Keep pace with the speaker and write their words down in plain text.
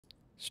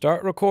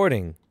Start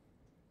recording.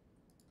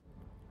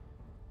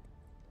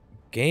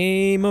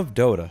 Game of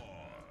Dota.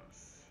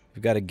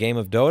 We've got a game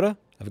of Dota.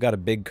 I've got a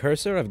big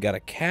cursor. I've got a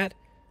cat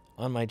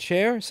on my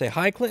chair. Say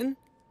hi, Clinton.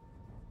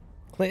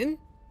 Clinton?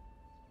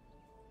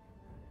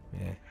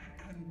 Yeah.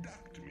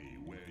 Conduct me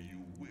where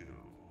you will.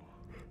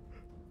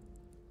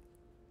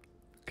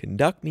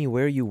 Conduct me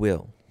where you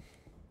will.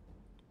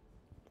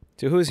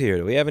 So who's here?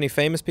 Do we have any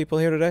famous people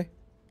here today?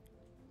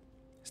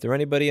 Is there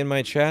anybody in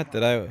my chat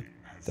that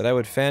I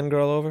would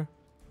fangirl over?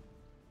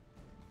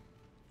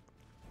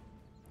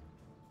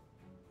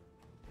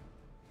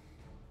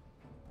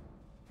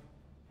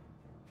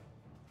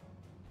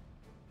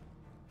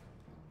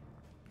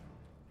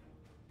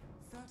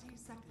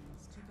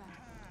 Seconds to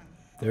battle.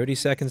 30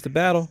 seconds to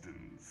battle.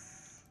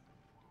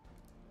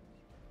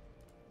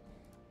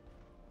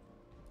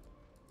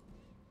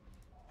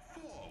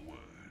 Forward.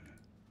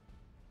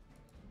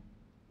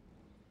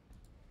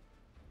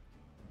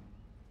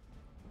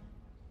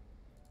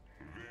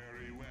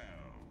 Very well.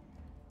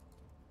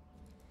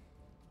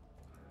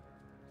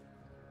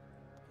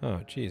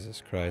 Oh,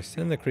 Jesus Christ.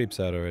 Send the creeps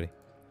out already.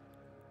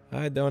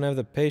 I don't have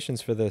the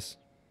patience for this.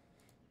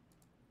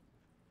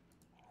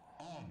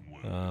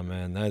 Onward. Oh,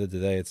 man. Neither do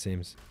they, it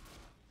seems.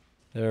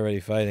 They're already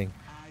fighting.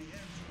 I enter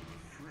the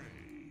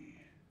fray.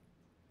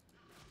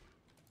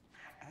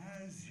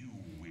 As you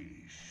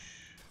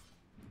wish.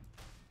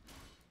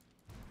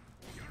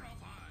 You're a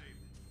fine.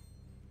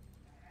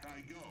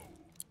 I go.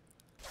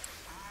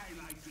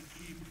 I like to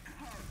keep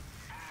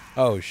current.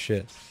 Oh,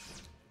 shit.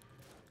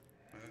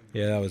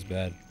 Yeah, that was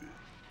bad.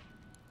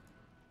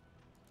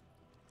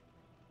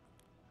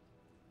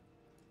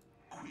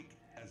 Quick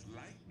as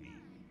lightning.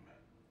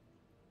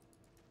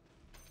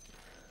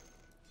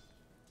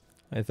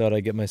 I thought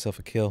I'd get myself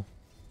a kill.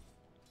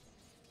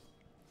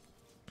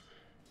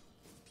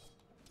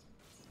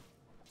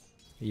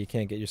 You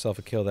can't get yourself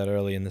a kill that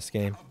early in this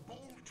game. A bolt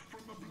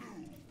from the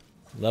blue.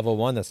 Level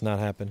 1, that's not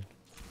happening.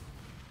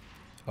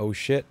 Oh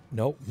shit.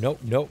 Nope, nope,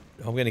 nope.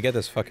 I'm gonna get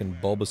this fucking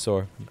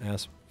Bulbasaur.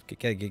 Ass.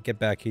 Get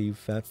back here, you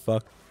fat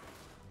fuck.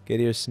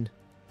 Get here,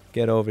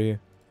 get over here.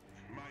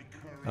 My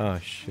courage. Oh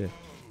shit.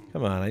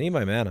 Come on, I need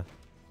my mana.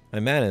 My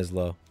mana is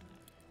low.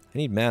 I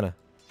need mana.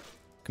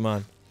 Come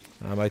on.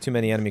 By too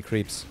many enemy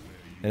creeps.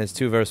 And it's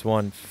 2 versus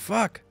 1.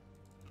 Fuck!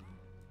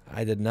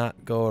 I did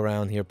not go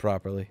around here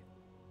properly.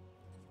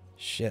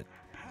 Shit.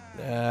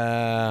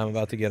 I'm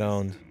about to get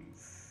owned.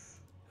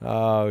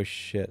 Oh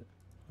shit.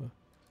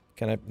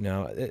 Can I?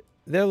 No.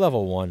 They're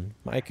level 1.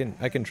 I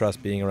can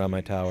trust being around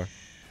my tower.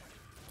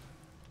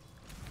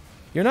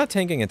 You're not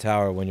tanking a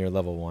tower when you're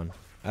level 1.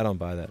 I don't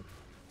buy that.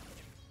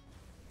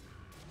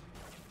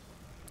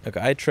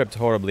 Okay, I tripped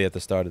horribly at the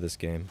start of this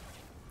game.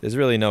 There's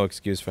really no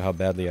excuse for how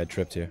badly I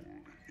tripped here.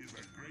 Is a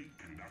great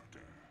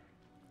conductor.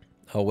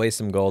 I'll waste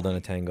some gold on a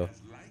tango.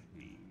 As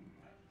lightning.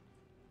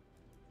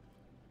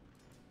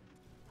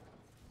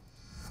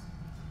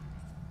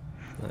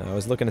 I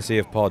was looking to see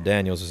if Paul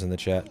Daniels was in the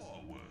chat.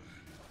 Forward.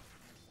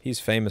 He's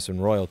famous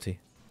in royalty.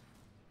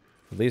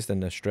 At least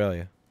in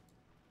Australia.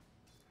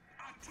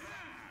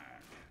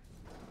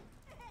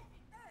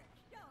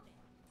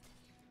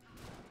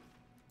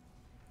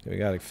 We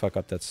gotta fuck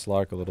up that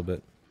Slark a little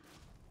bit.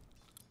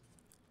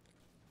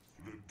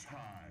 The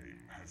time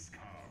has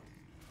come.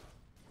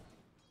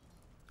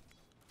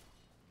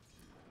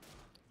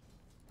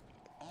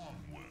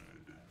 Onward.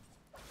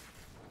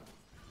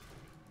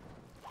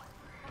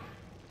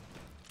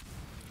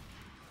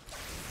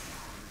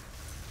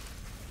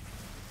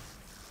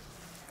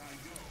 I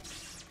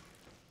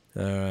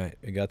go. Alright,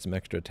 we got some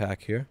extra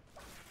attack here.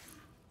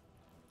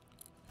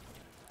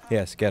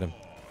 Yes, get him.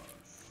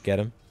 Get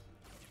him.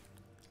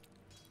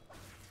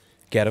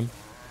 Get him.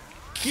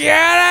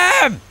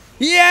 Get him!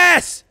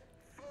 Yes!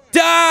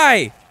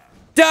 Die!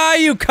 Die,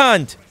 you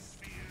cunt!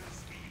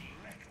 Spears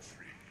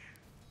electric.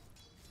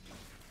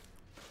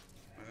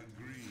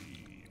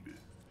 Agreed.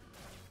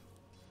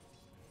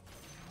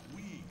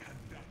 We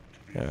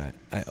conduct. Alright,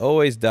 I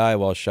always die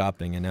while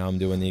shopping, and now I'm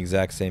doing the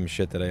exact same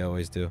shit that I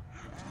always do.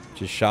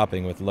 Just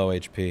shopping with low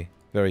HP.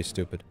 Very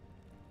stupid.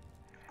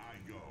 I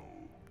go.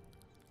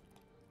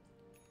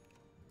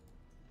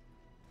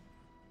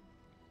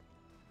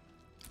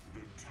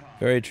 The time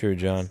Very true,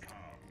 John. has come.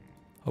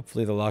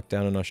 Hopefully the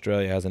lockdown in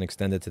Australia hasn't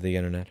extended to the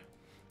internet.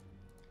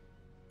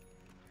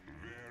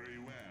 Very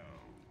well.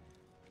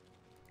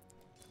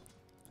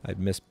 I'd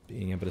miss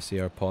being able to see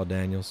our Paul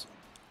Daniels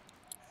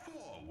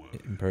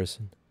Forward. in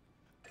person.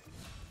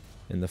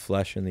 In the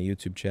flesh, in the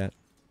YouTube chat.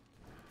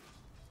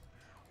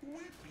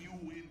 Whip you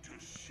into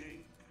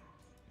shape.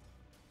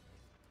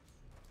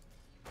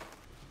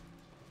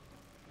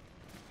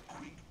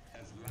 Quick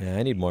as lightning. Yeah,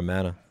 I need more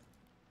mana.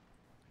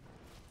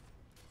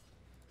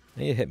 I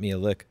need to hit me a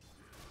lick.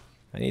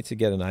 I need to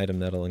get an item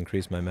that'll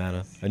increase my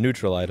mana. A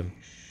neutral item.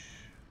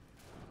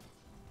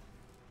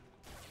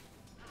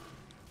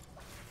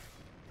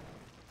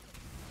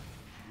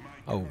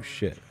 Oh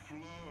shit.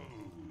 Flows.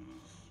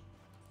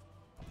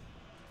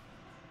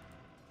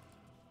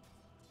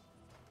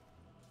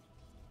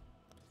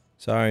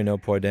 Sorry, no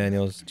poor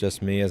Daniels.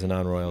 Just me as a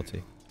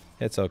non-royalty.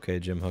 It's okay,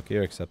 Jim Hook.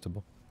 You're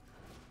acceptable.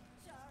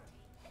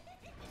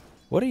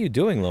 What are you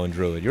doing, Lone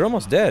Druid? You're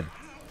almost dead.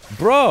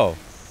 Bro!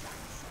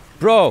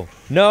 Bro!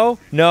 No,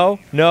 no,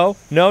 no,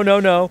 no, no,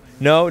 no,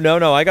 no, no,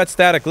 no. I got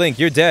static link.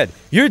 You're dead.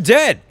 You're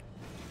dead!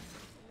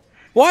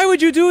 Why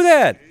would you do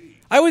that?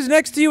 I was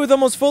next to you with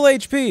almost full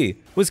HP.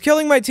 Was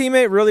killing my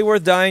teammate really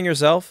worth dying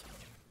yourself?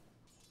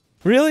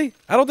 Really?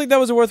 I don't think that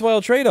was a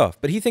worthwhile trade-off,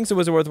 but he thinks it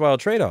was a worthwhile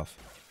trade-off.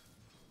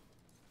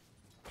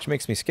 Which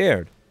makes me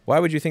scared. Why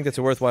would you think that's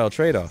a worthwhile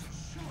trade-off?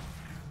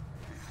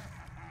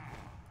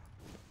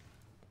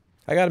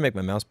 I gotta make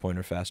my mouse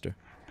pointer faster.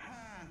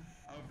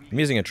 I'm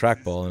using a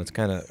trackball and it's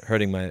kind of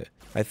hurting my...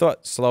 I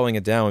thought slowing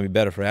it down would be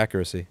better for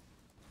accuracy.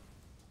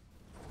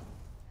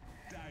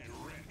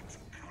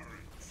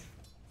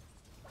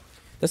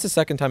 That's the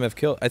second time I've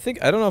killed... I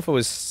don't know if it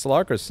was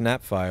Slark or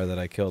Snapfire that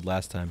I killed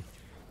last time.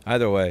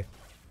 Either way.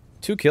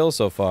 2 kills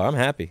so far. I'm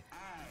happy.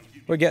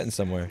 We're getting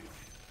somewhere.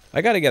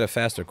 I gotta get a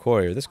faster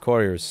courier. This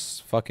courier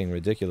is fucking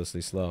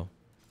ridiculously slow.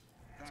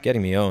 It's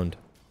getting me owned.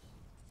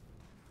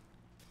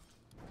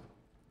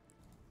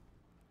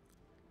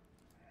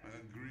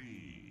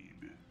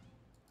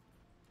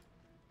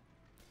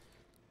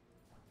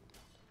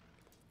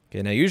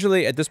 Okay, now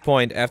usually at this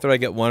point, after I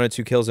get 1 or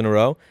 2 kills in a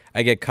row,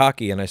 I get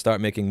cocky and I start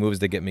making moves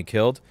that get me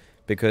killed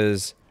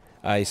because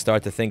I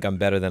start to think I'm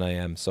better than I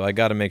am. So I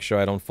gotta make sure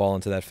I don't fall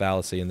into that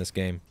fallacy in this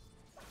game.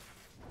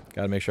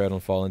 Gotta make sure I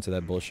don't fall into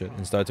that bullshit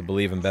and start to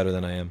believe I'm better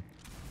than I am.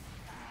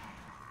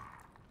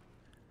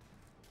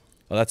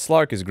 Well, that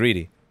Slark is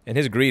greedy, and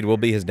his greed will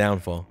be his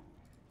downfall.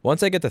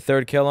 Once I get the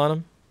 3rd kill on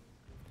him,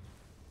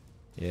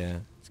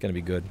 yeah, it's gonna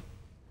be good.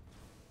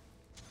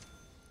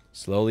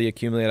 Slowly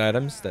accumulate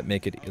items that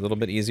make it a little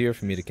bit easier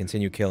for me to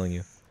continue killing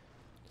you.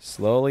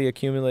 Slowly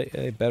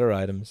accumulate better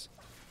items.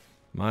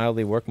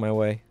 Mildly work my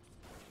way.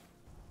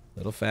 A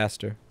little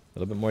faster. A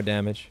little bit more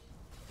damage.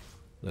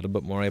 A little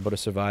bit more able to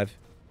survive.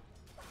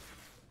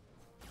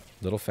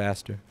 A little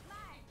faster.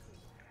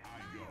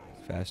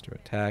 Faster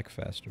attack,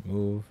 faster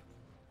move.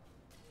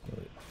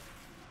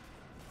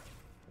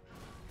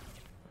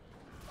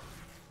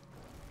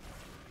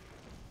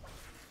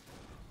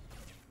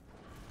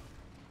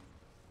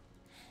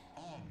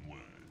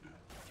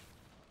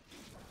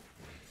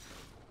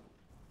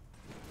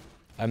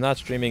 I'm not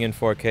streaming in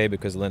 4K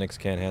because Linux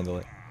can't handle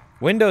it.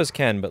 Windows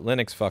can, but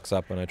Linux fucks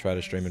up when I try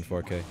to stream in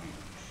 4K.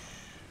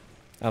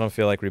 I don't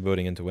feel like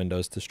rebooting into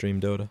Windows to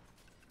stream Dota.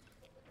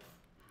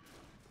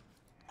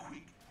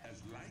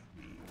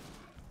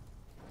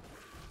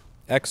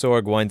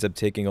 Xorg winds up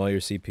taking all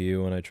your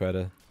CPU when I try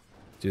to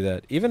do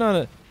that. Even on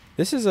a...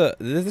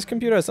 This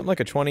computer has something like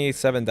a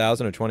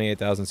 27,000 or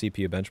 28,000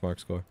 CPU benchmark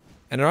score.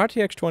 And an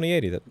RTX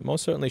 2080 that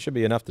most certainly should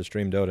be enough to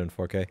stream Dota in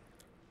 4K.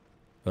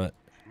 But...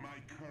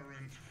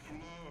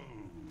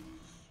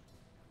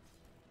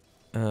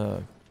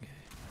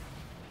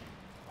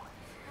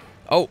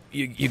 Oh,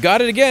 you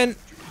got it again.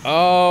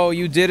 Oh,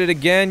 you did it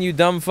again, you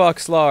dumb fuck,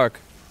 Slark.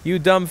 You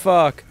dumb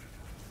fuck.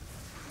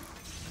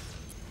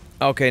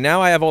 Okay,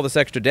 now I have all this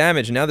extra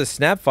damage, and now this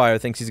Snapfire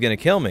thinks he's gonna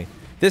kill me.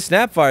 This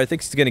Snapfire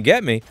thinks he's gonna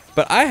get me,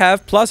 but I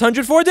have plus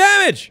 104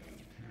 damage!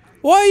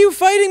 Why are you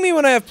fighting me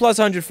when I have plus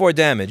 104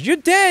 damage? You're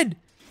dead!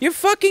 You're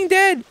fucking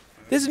dead!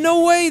 There's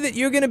no way that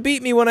you're gonna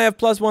beat me when I have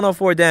plus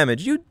 104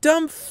 damage. You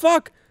dumb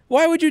fuck!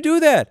 Why would you do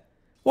that?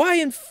 Why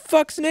in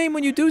fuck's name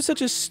would you do such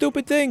a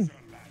stupid thing?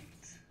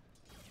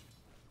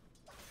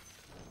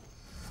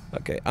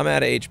 Okay, I'm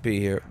out of HP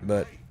here,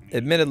 but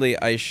admittedly,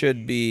 I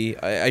should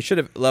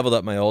have leveled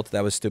up my ult.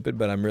 That was stupid,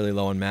 but I'm really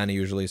low on mana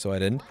usually, so I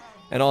didn't.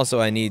 And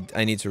also, I need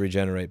to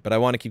regenerate, but I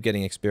want to keep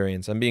getting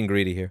experience. I'm being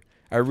greedy here.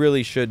 I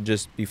really should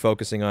just be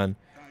focusing on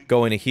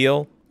going to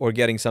heal or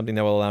getting something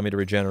that will allow me to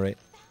regenerate.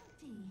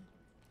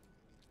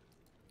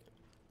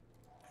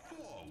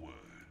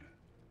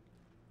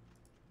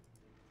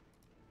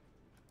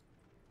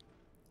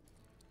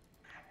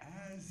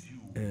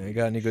 You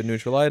got any good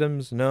neutral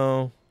items?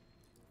 No.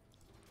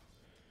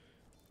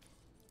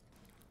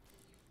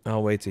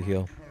 I'll wait to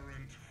heal.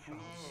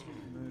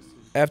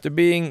 After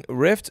being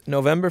riffed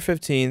November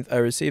 15th, I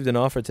received an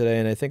offer today,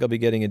 and I think I'll be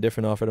getting a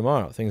different offer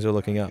tomorrow. Things are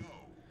looking up.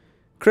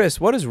 Chris,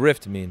 what does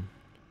rift mean?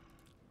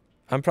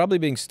 I'm probably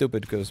being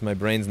stupid because my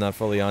brain's not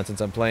fully on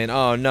since I'm playing.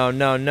 Oh, no,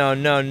 no, no,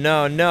 no,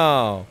 no,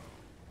 no.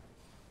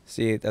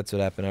 See, that's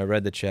what happened. I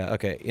read the chat.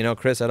 Okay, you know,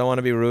 Chris, I don't want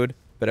to be rude,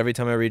 but every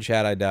time I read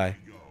chat, I die.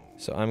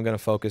 So I'm going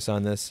to focus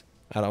on this.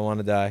 I don't want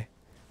to die.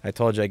 I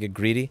told you I get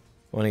greedy.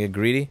 When I get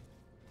greedy,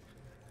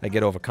 I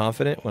get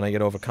overconfident. When I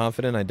get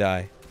overconfident, I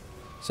die.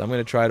 So I'm going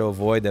to try to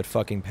avoid that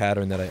fucking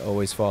pattern that I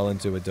always fall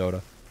into with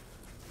Dota.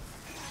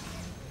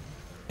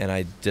 And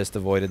I just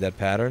avoided that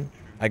pattern.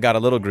 I got a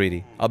little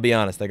greedy. I'll be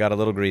honest, I got a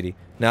little greedy.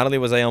 Not only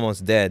was I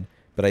almost dead,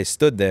 but I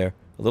stood there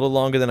a little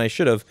longer than I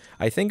should have.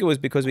 I think it was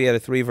because we had a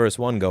 3 versus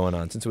 1 going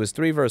on. Since it was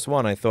 3 versus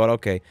 1, I thought,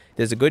 okay,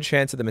 there's a good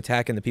chance of them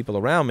attacking the people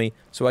around me,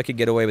 so I could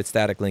get away with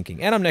static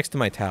linking. And I'm next to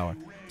my tower.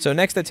 So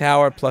next to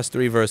tower plus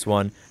 3 versus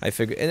 1, I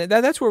figured, and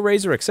that's where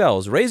Razor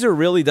excels. Razor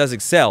really does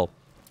excel.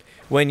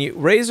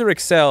 Razor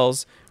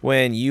excels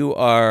when you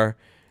are,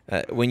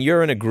 when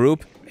you're in a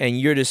group and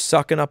you're just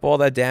sucking up all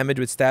that damage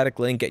with static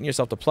link, getting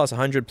yourself to plus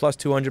 100, plus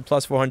 200,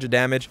 plus 400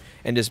 damage,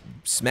 and just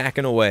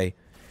smacking away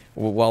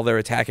while they're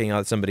attacking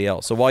out somebody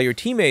else. So while your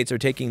teammates are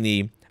taking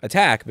the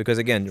attack, because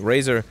again,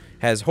 Razor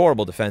has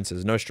horrible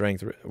defenses, no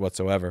strength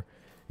whatsoever,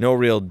 no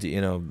real, you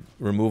know,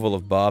 removal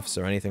of buffs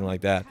or anything like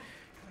that.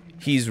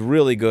 He's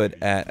really good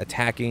at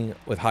attacking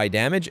with high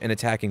damage and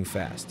attacking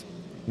fast.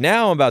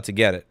 Now I'm about to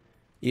get it.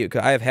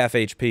 I have half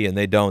HP and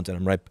they don't, and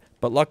I'm right.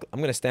 But luck, I'm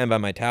going to stand by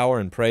my tower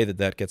and pray that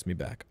that gets me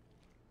back.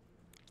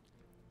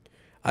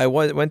 I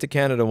went to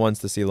Canada once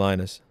to see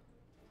Linus.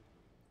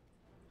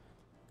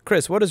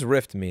 Chris, what does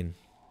Rift mean?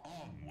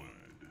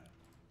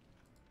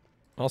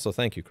 Also,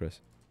 thank you, Chris.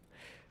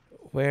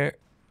 Where?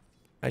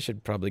 I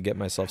should probably get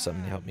myself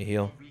something to help me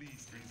heal.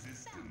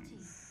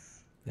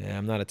 Yeah,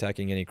 I'm not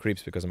attacking any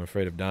creeps because I'm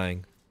afraid of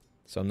dying.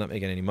 So I'm not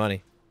making any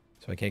money.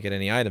 So I can't get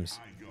any items.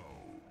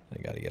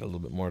 I gotta get a little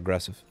bit more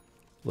aggressive.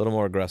 A little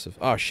more aggressive.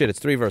 Oh shit, it's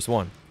 3 versus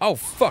 1. Oh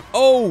fuck!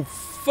 Oh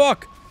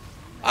fuck!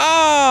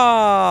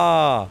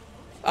 Ah!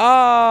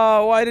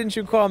 Ah! Why didn't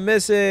you call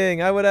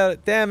missing? I would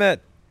have... Damn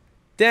it!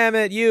 Damn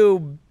it,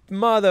 you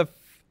mother...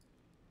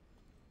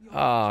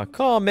 Ah,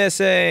 call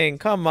missing!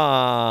 Come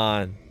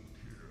on!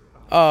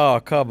 Oh,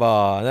 come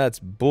on. That's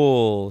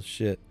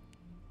bullshit.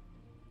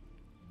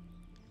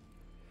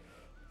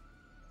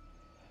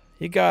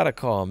 You gotta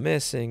call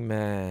missing,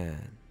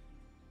 man.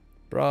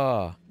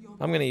 Bruh.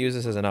 I'm gonna use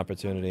this as an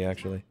opportunity,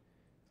 actually.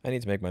 I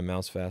need to make my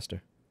mouse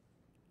faster.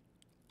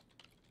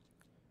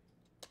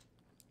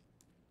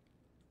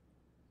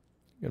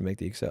 I'm gonna make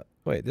the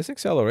Wait, this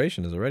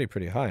acceleration is already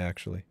pretty high,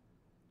 actually.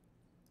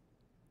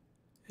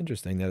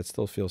 Interesting that it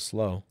still feels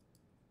slow.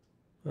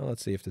 Well,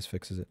 let's see if this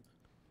fixes it.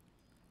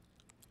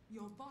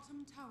 Your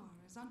bottom tower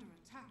is under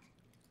attack.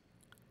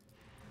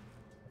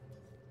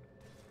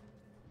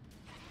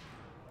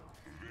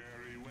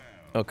 Very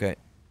well. Okay.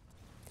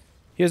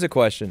 Here's a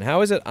question.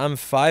 How is it I'm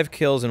 5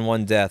 kills and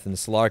 1 death and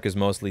Slark is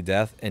mostly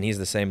death and he's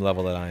the same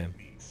level that I am?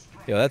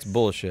 Yo, that's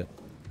bullshit.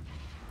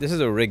 This is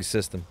a rigged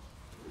system.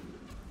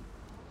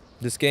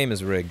 This game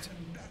is rigged.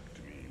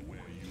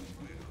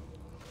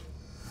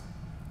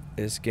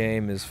 This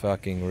game is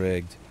fucking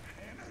rigged.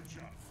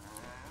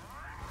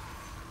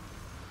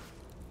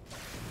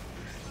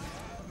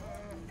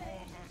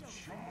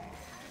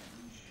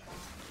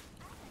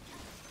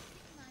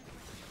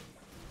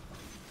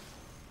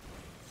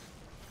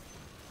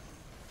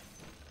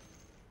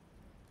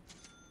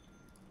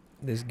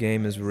 This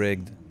game is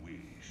rigged. Your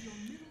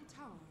middle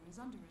tower is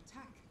under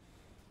attack.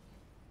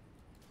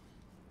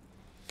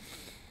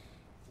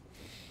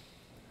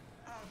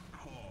 Of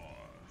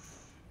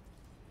course.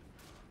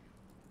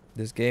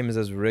 This game is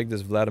as rigged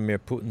as Vladimir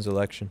Putin's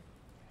election.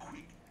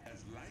 Quick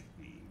as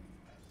lightning.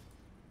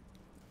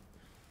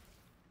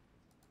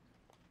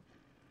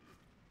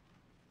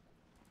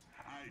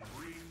 I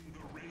bring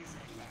the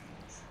razor light.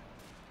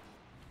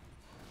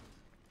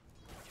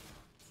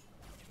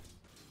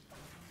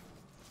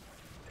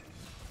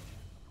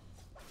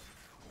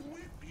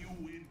 Whip you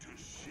into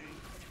shape.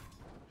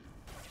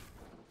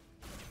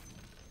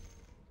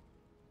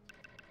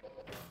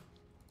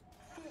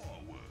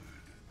 Forward.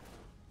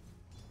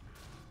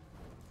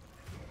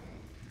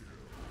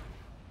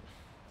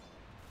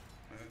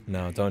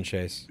 No, don't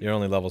chase. You're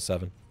only level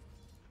 7.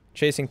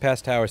 Chasing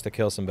past towers to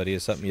kill somebody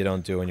is something you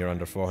don't do when you're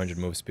under 400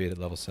 move speed at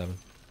level 7.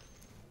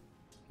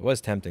 It was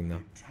tempting,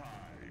 though. Time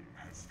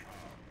has come.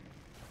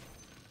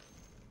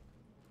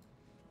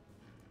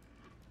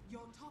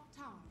 Your top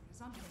tower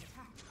is under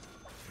attack.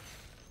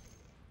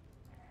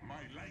 My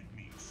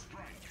lightning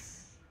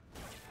strikes.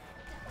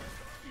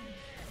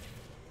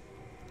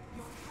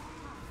 Your top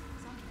tower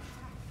is under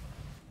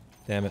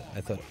attack. Damn it,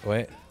 I thought...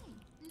 Wait.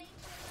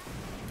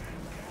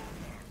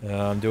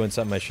 I'm doing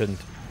something I shouldn't.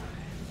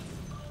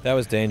 That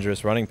was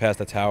dangerous, running past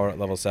the tower at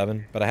level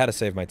 7, but I had to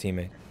save my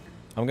teammate.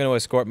 I'm going to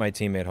escort my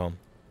teammate home.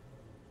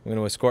 I'm going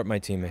to escort my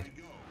teammate.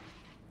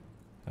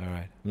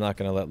 Alright, I'm not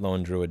going to let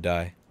Lone Druid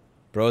die.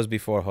 Bros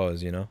before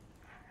hoes, you know?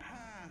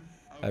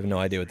 I have no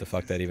idea what the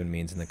fuck that even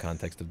means in the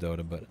context of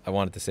Dota, but I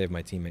wanted to save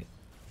my teammate.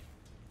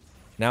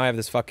 Now I have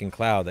this fucking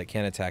cloud that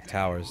can't attack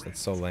towers. That's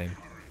so lame.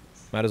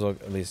 Might as well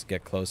at least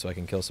get close so I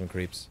can kill some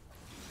creeps.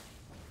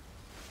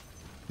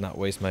 Not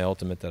waste my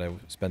ultimate that I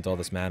spent all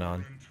this mana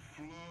on.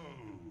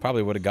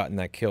 Probably would have gotten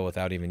that kill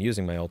without even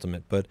using my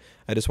ultimate, but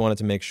I just wanted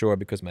to make sure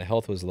because my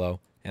health was low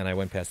and I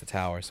went past the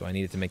tower, so I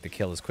needed to make the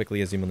kill as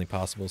quickly as humanly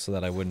possible so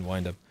that I wouldn't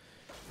wind up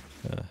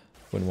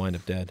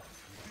dead.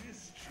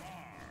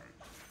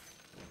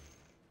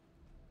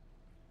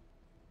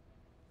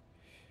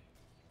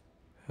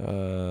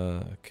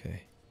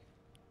 Okay.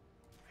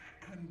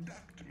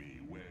 Conduct me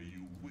where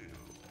you will.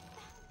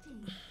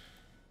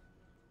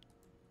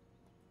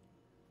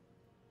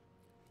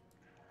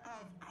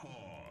 Of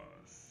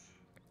course.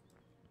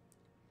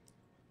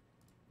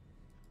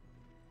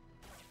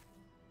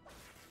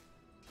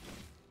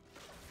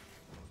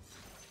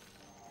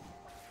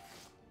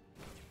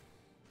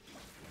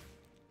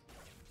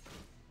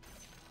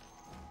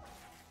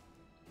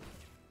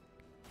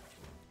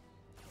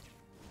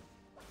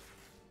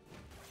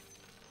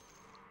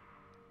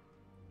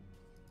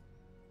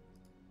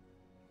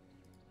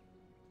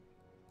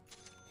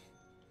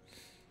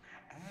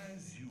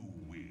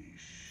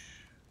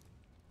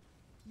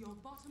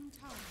 bottom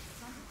tower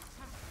is under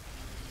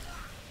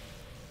attack.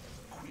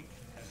 Quick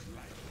as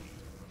lightning.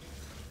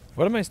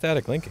 What am I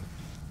static linking?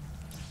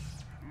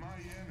 My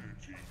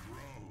energy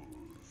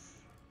grows.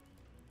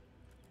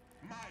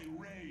 My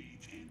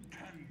rage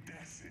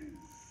incandesces.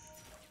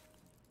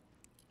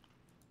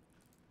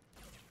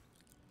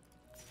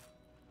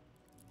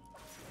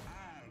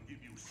 I'll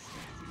give you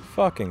steady.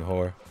 Fucking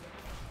whore.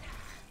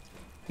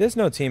 There's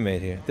no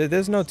teammate here.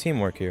 There's no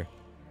teamwork here.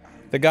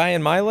 The guy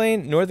in my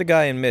lane nor the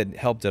guy in mid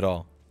helped at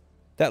all.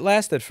 That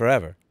lasted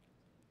forever.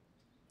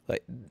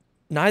 Like,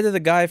 neither the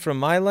guy from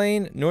my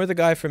lane nor the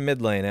guy from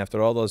mid lane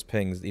after all those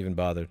pings even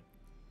bothered.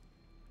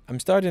 I'm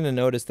starting to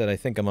notice that I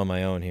think I'm on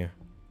my own here.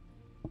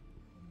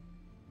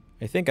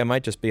 I think I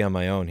might just be on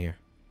my own here.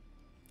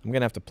 I'm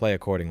gonna have to play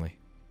accordingly.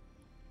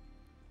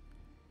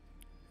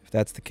 If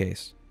that's the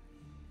case.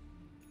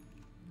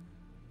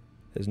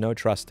 There's no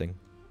trusting.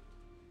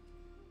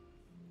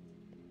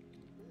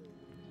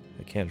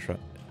 I can't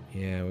trust.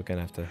 Yeah, we're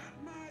gonna have to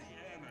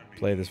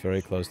play this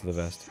very close to the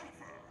vest.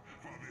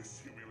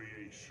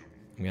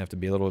 I'm gonna have to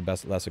be a little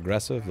bit less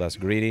aggressive, less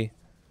greedy.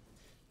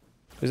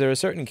 Because there are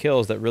certain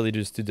kills that really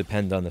just do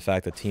depend on the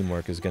fact that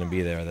teamwork is gonna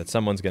be there, that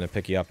someone's gonna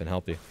pick you up and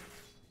help you.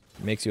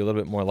 It makes you a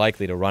little bit more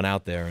likely to run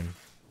out there and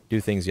do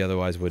things you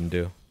otherwise wouldn't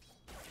do.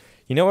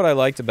 You know what I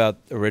liked about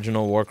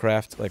original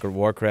Warcraft, like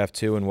Warcraft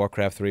 2 and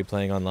Warcraft 3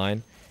 playing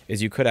online,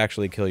 is you could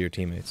actually kill your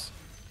teammates.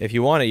 If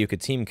you wanted, you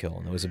could team kill,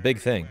 and it was a big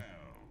thing.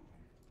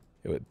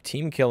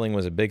 Team killing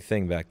was a big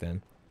thing back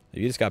then.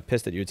 You just got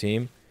pissed at your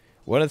team.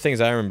 One of the things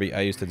I remember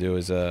I used to do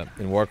is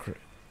in Warcraft,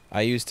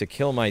 I used to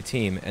kill my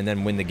team and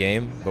then win the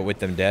game, but with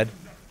them dead.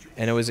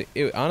 And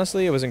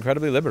honestly, it was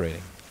incredibly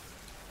liberating.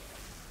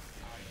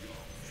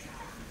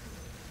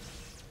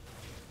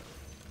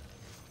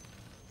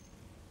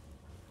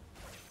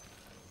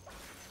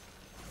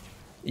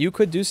 You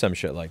could do some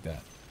shit like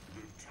that.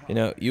 You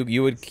know,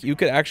 you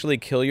could actually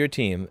kill your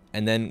team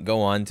and then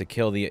go on to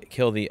kill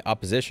the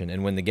opposition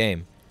and win the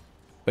game.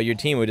 But your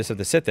team would just have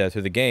to sit there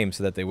through the game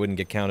so that they wouldn't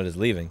get counted as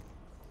leaving.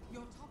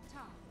 Your top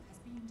tower has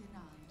been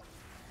denied.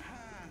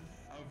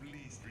 Path of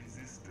least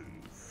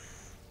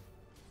resistance.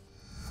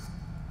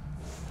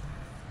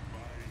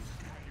 My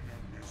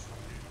dynamism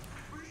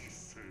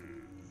increases.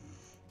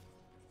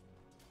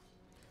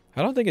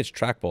 I don't think it's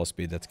trackball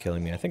speed that's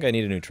killing me. I think I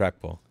need a new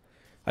trackball.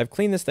 I've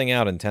cleaned this thing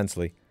out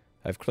intensely.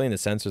 I've cleaned the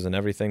sensors and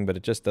everything, but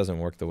it just doesn't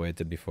work the way it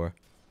did before.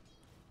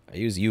 I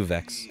use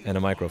UVEX and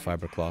a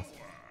microfiber cloth.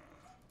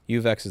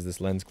 UVEX is this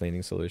lens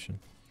cleaning solution.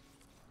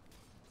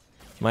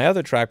 My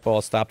other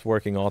trackball stopped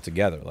working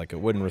altogether. Like, it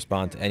wouldn't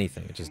respond to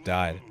anything. It just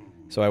died.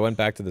 So I went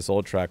back to this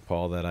old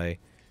trackball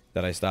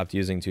that I stopped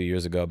using 2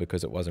 years ago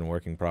because it wasn't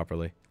working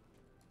properly.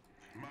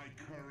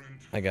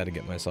 I got to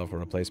get myself a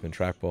replacement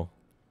trackball.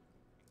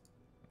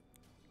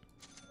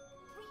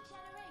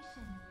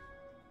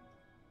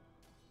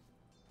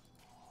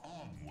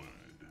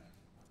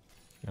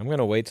 I'm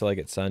gonna wait till I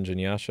get Sanj and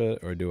Yasha,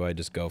 or do I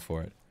just go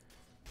for it?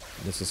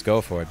 Let's just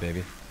go for it,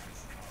 baby.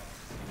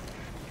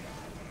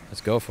 Let's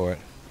go for it.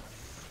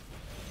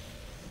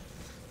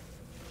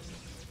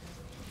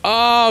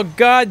 Oh,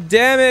 god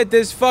damn it!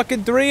 There's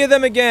fucking 3 of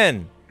them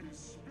again!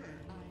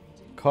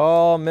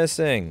 Call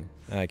missing.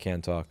 I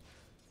can't talk.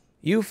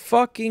 You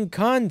fucking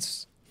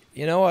cunts!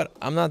 You know what?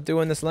 I'm not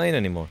doing this lane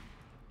anymore.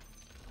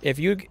 If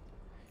you...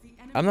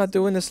 I'm not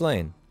doing this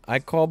lane. I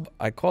call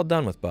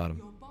done with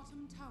bottom.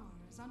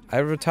 I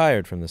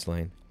retired from this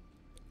lane.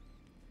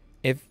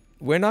 If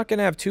we're not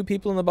gonna have 2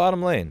 people in the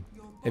bottom lane,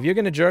 if you're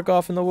gonna jerk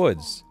off in the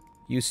woods,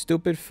 you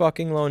stupid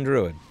fucking lone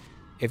druid.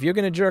 If you're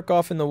gonna jerk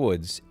off in the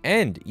woods,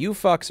 and you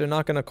fucks are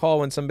not gonna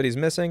call when somebody's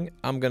missing,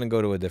 I'm gonna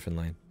go to a different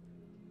lane.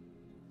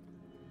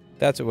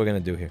 That's what we're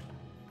gonna do here.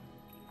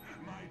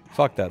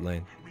 Fuck that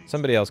lane.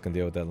 Somebody else can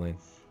deal with that lane.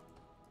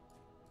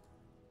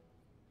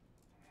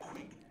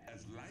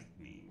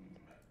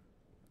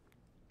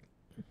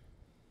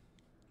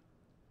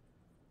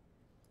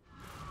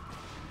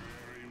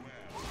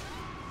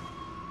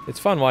 It's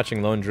fun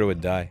watching Lone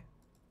Druid die.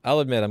 I'll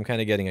admit, I'm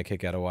kind of getting a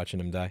kick out of watching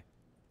him die.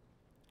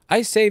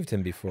 I saved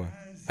him before.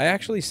 I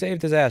actually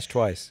saved his ass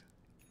twice.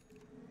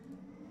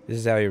 This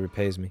is how he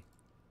repays me.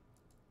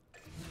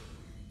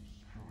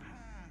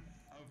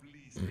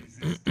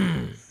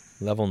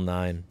 Level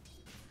 9.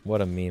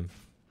 What a meme.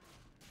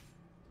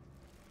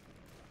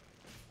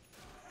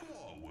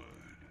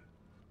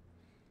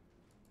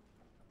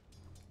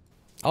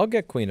 I'll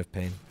get Queen of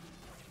Pain.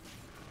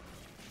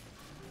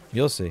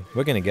 You'll see.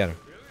 We're gonna get her.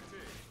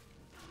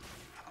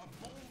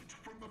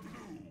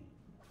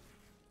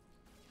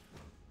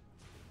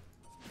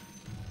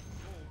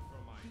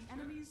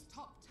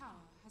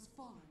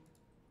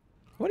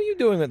 What are you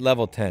doing at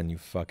level 10, you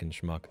fucking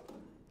schmuck?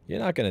 You're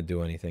not gonna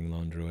do anything,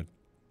 Lone Druid.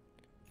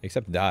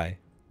 Except die.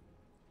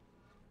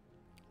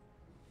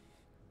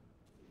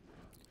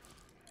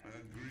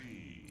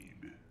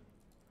 Agreed.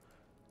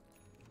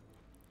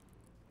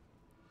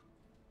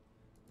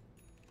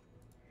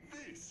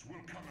 This will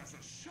come as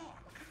a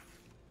shock.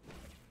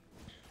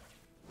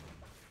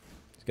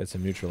 Let's get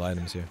some neutral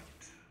items here.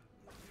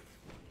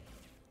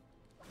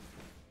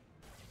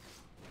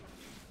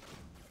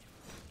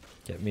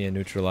 Get me a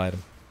neutral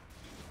item.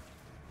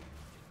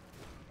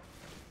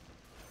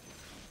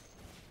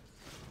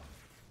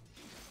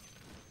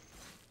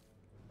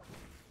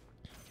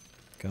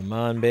 Come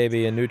on,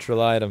 baby, a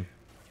neutral item.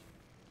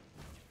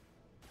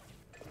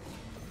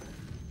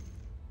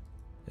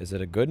 Is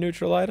it a good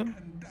neutral item?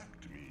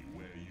 Conduct me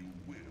where you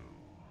will.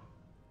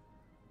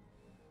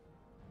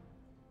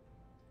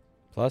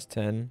 Plus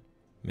 10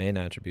 main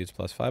attributes,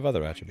 plus 5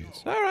 other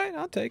attributes. Alright,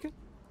 I'll take it.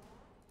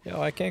 Yo,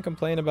 I can't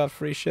complain about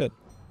free shit.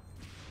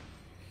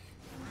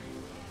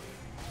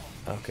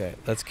 Okay,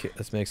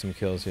 let's make some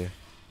kills here.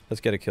 Let's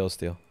get a kill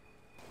steal.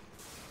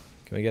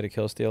 Can we get a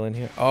kill steal in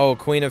here? Oh,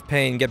 Queen of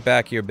Pain, get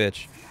back here,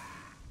 bitch.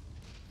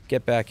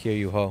 Get back here,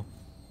 you hoe.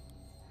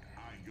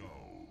 I go.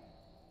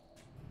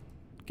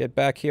 Get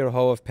back here,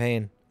 hoe of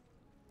pain.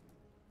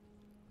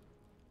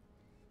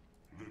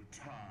 The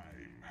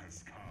time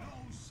has come.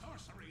 No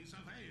sorceries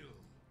avail.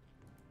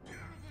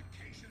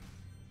 Purification.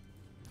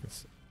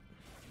 It's,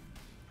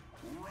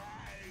 Ride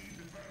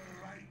the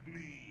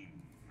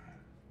lightning.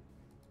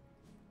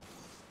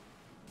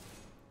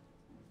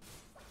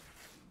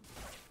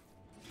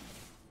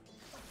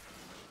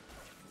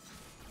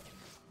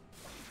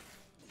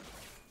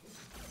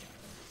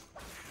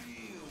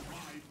 Feel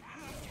my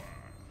power.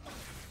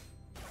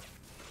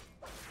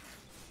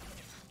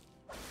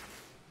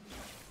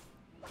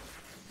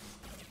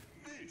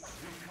 This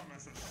will come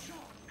as a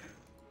shock.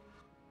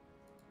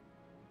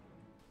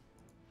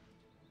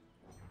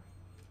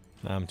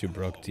 I'm too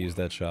broke to use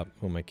that shop.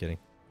 Who am I kidding?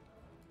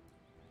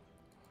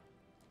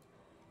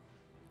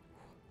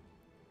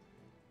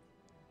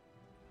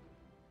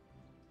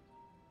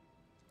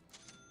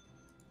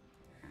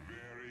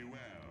 Very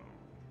well.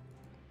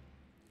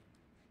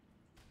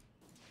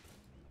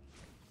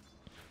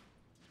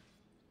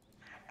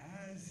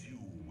 As you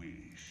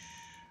wish.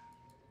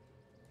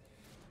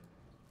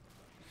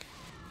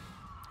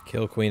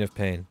 Kill Queen of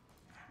Pain.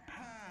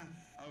 Path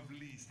of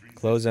least resistance.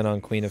 Close in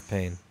on Queen of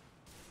Pain.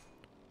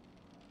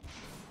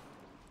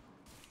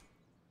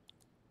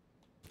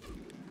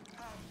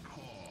 Of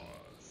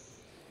course.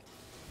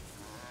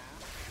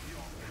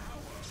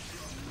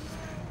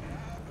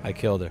 I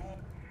killed her.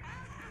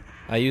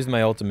 I used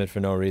my ultimate for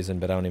no reason,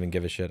 but I don't even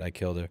give a shit. I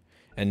killed her.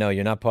 And no,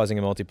 you're not pausing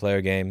a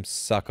multiplayer game.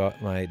 Suck up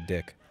my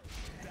dick.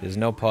 There's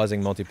no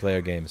pausing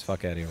multiplayer games.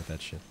 Fuck out of here with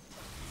that shit.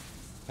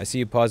 I see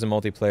you pause a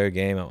multiplayer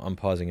game, I'm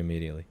pausing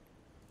immediately.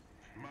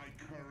 My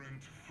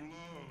current flows.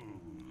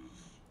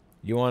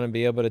 You want to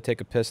be able to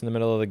take a piss in the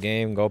middle of the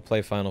game? Go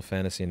play Final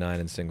Fantasy IX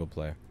in single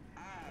player.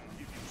 I'll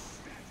give you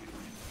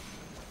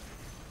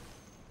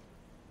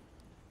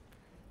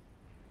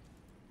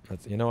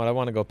static. You know what? I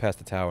want to go past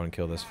the tower and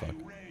kill this fuck.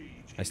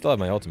 I still have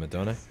my ultimate,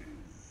 don't I?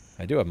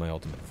 I do have my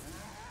ultimate.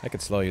 I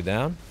could slow you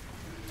down.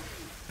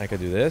 I could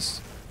do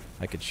this.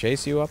 I could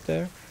chase you up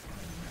there.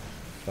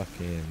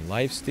 Fucking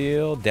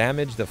lifesteal.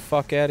 Damage the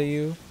fuck out of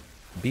you.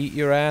 Beat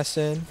your ass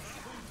in.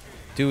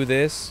 Do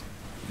this.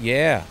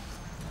 Yeah.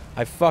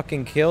 I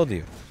fucking killed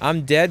you.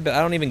 I'm dead, but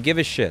I don't even give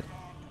a shit.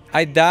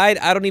 I died.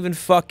 I don't even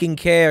fucking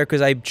care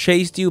because I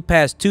chased you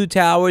past 2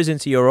 towers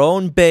into your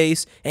own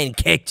base and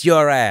kicked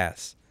your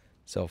ass.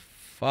 So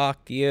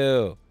fuck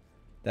you.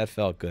 That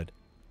felt good.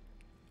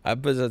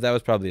 That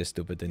was probably a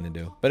stupid thing to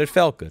do, but it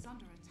felt good. Is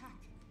under attack.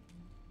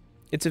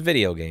 It's a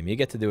video game. You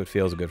get to do what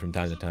feels good from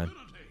time to time.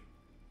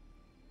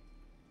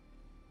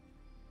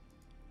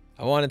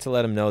 I wanted to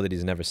let him know that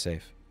he's never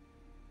safe.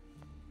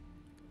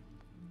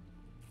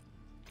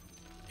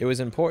 It was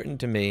important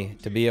to me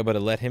to be able to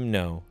let him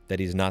know that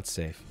he's not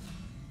safe.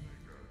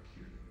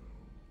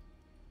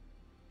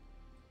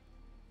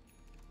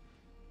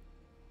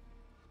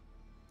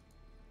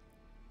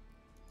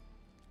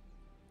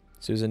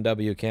 Susan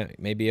W.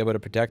 may be able to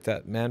protect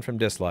that man from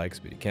dislikes,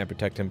 but you can't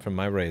protect him from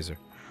my razor.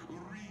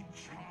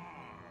 Recharged.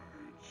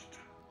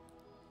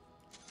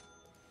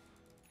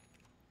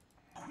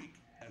 Quick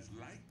as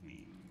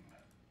lightning.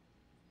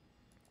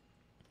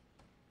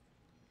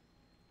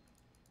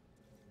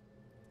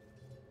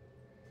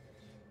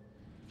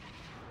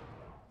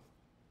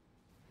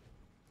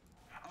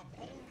 A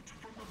bolt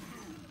from the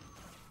blue.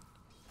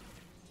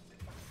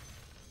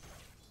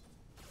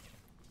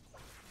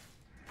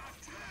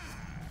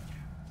 Attack!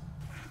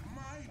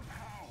 My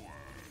power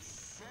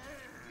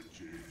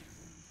surges.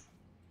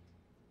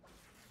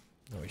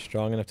 Are we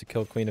strong enough to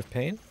kill Queen of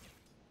Pain?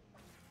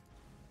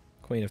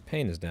 Queen of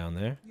Pain is down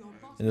there. Your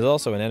bottom And there's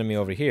also an enemy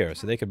over here,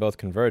 so they could both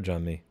converge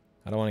on me.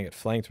 I don't want to get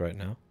flanked right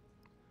now.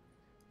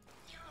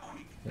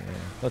 Yeah,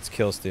 let's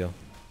kill steal.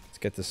 Let's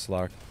get this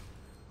Slark.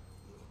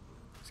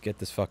 Let's get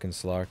this fucking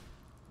Slark.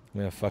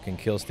 I'm gonna fucking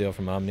kill steal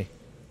from Omni.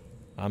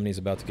 Omni's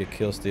about to get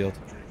kill stealed.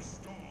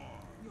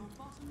 your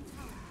bottom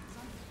tower is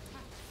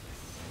under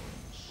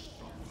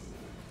attack.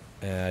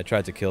 Yeah, I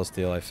tried to kill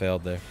steal. I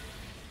failed there.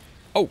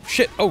 Oh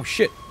shit! Oh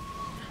shit!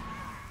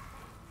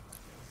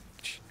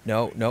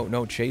 No, no,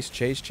 no! Chase,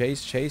 chase,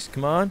 chase, chase!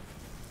 Come on!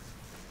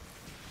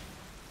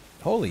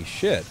 Holy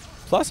shit!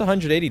 Plus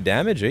 180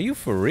 damage? Are you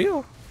for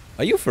real?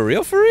 Are you for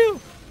real? For real?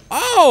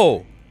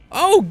 Oh!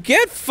 Oh!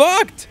 Get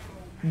fucked!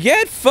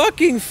 Get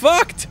fucking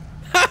fucked!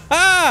 Ha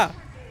ha!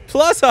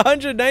 Plus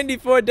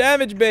 194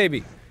 damage,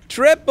 baby.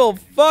 Triple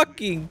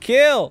fucking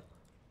kill.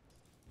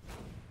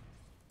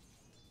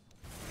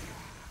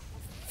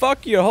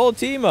 Fuck your whole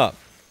team up.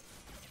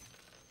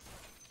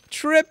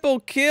 Triple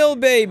kill,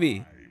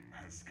 baby.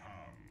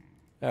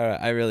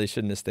 Alright, I really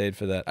shouldn't have stayed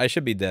for that. I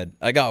should be dead.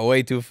 I got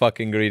way too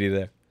fucking greedy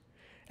there.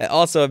 And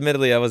also,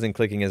 admittedly, I wasn't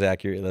clicking as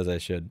accurately as I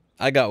should.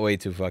 I got way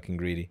too fucking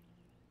greedy.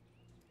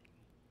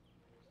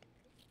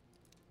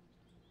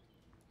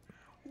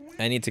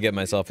 I need to get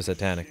myself a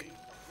satanic.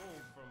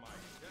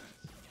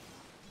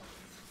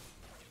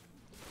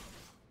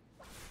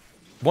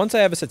 Once I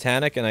have a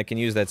satanic and I can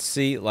use that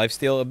C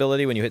lifesteal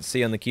ability when you hit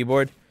C on the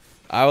keyboard,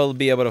 I will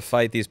be able to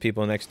fight these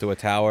people next to a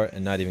tower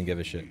and not even give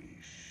a shit.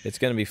 It's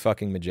gonna be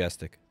fucking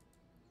majestic.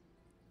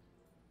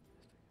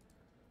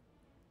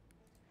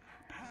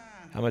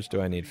 How much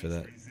do I need for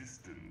that?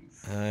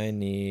 I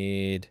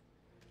need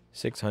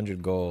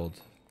 600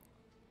 gold.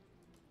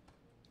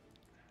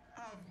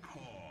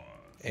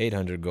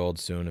 800 gold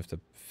soon if the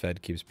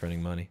Fed keeps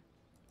printing money.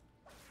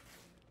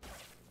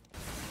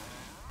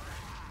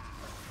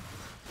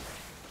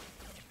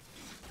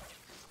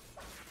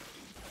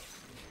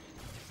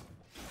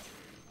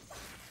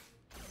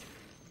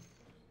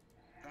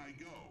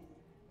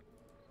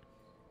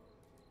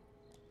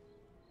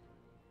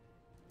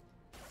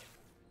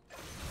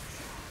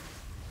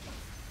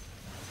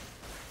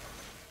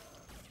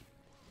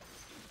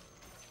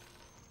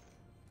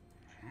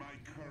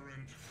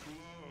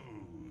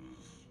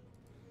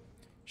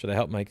 Should I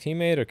help my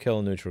teammate or kill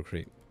a neutral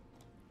creep?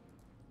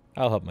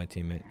 I'll help my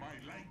teammate.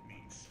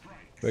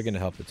 We're gonna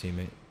help the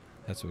teammate.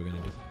 That's what we're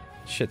gonna do.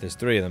 Shit, there's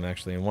 3 of them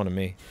actually, and 1 of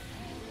me.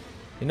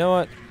 You know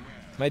what?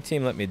 My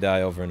team let me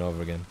die over and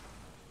over again.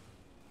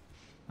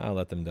 I'll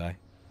let them die.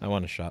 I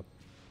want to shop.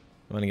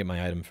 I want to get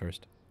my item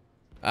first.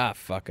 Ah,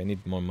 fuck, I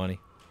need more money.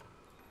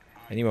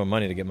 I need more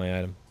money to get my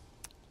item.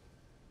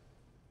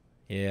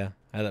 Yeah,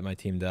 I let my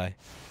team die.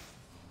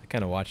 I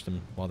kind of watched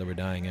them while they were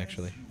dying,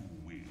 actually.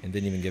 And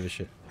didn't even give a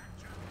shit.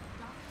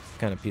 What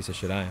kind of piece of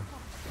shit I am.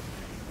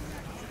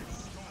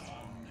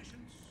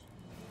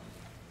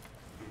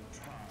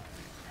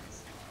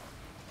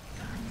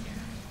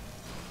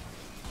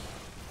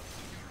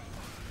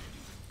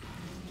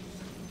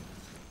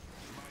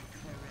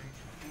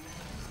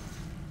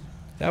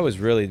 That was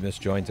really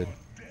misjointed.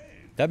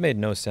 That made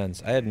no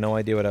sense. I had no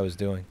idea what I was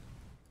doing.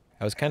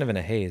 I was kind of in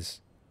a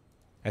haze.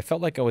 I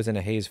felt like I was in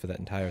a haze for that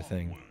entire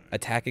thing.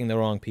 Attacking the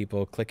wrong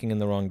people, clicking in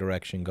the wrong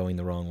direction, going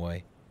the wrong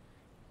way.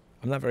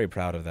 I'm not very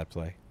proud of that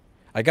play.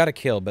 I got a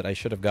kill, but I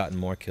should have gotten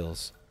more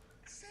kills.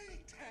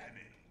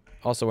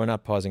 Also, we're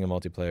not pausing a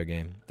multiplayer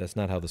game. That's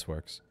not how this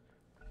works.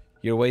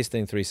 You're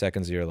wasting 3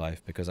 seconds of your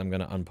life because I'm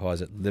going to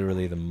unpause it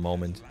literally the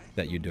moment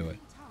that you do it.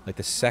 Like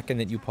the second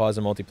that you pause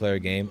a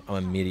multiplayer game,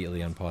 I'm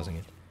immediately unpausing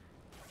it.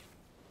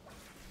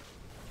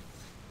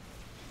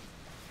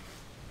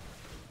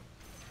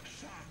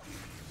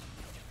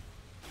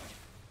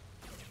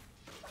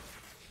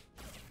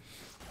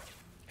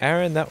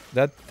 Aaron,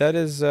 that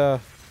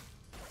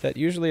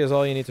usually is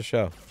all you need to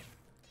show.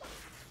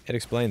 It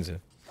explains it.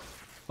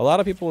 A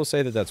lot of people will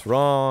say that that's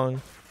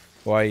wrong.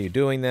 Why are you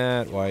doing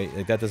that? Why,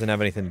 like, that doesn't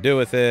have anything to do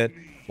with it.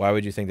 Why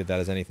would you think that that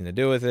has anything to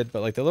do with it?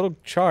 But like the little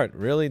chart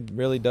really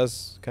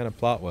does kind of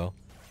plot well.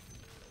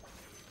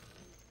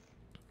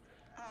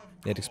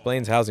 It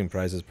explains housing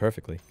prices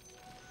perfectly.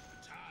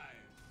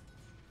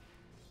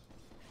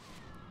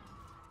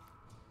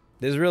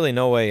 There's really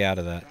no way out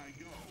of that.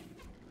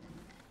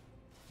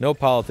 No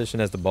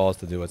politician has the balls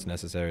to do what's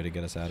necessary to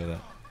get us out of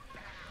that.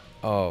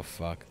 Oh,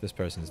 fuck. This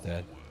person's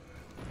dead.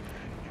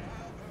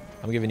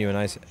 I'm giving you a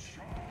nice...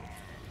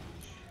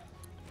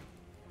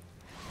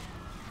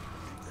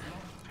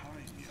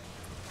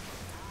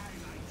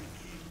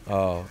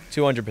 Oh,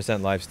 200%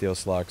 lifesteal,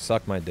 Slark.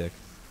 Suck my dick.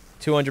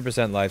 200%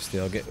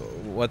 lifesteal.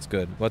 What's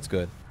good? What's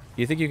good?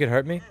 You think you can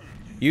hurt me?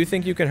 You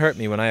think you can hurt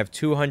me when I have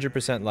 200%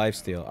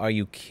 lifesteal? Are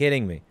you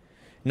kidding me?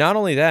 Not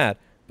only that,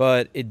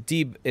 but it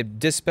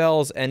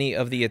dispels any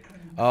of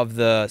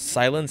the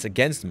silence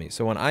against me.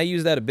 So when I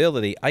use that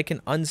ability, I can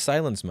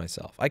unsilence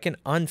myself. I can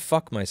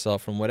unfuck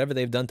myself from whatever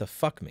they've done to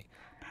fuck me.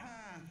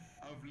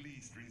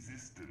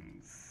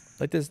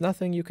 Like, there's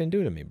nothing you can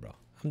do to me, bro.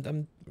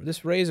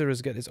 This razor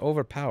is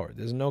overpowered.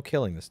 There's no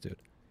killing this dude.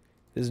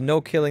 There's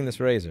no killing this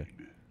razor.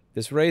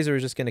 This razor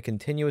is just going to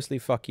continuously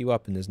fuck you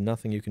up, and there's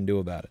nothing you can do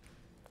about it.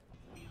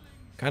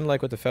 Kind of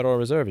like what the Federal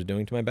Reserve is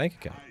doing to my bank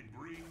account.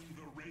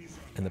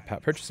 And the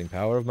purchasing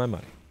power of my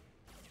money.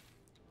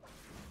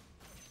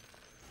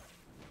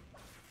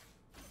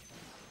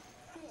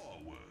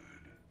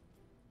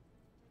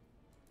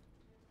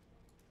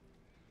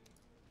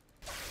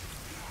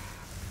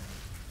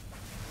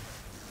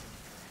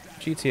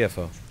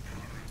 GTFO.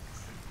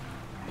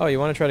 Oh, you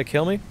want to try to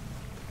kill me?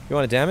 You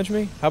want to damage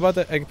me? How about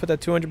that? I can put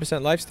that 200%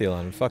 lifesteal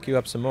on and fuck you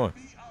up some more.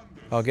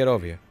 Oh, get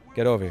over here.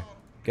 Get over here.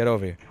 Get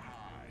over here.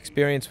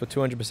 Experience what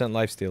 200%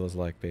 lifesteal is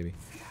like, baby.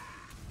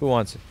 Who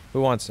wants it?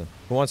 Who wants some?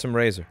 Who wants some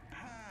razor?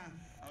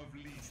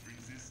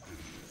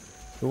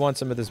 Who wants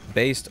some of this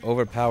based,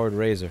 overpowered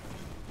razor?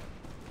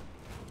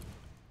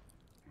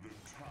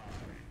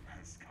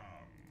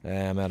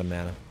 I'm out of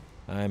mana.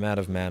 I'm out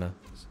of mana.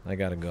 I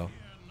gotta go.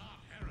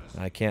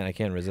 I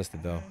can't resist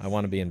it though. I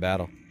want to be in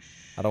battle.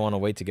 I don't want to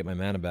wait to get my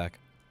mana back.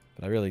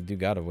 But I really do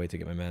gotta wait to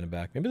get my mana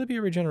back. Maybe there'll be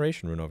a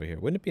regeneration rune over here.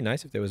 Wouldn't it be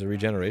nice if there was a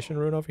regeneration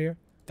rune over here?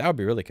 That would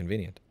be really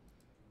convenient.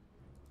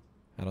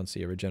 I don't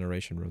see a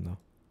regeneration rune though.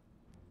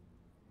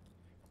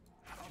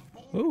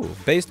 Ooh,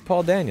 based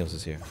Paul Daniels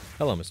is here.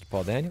 Hello, Mr.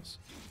 Paul Daniels.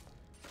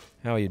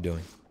 How are you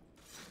doing?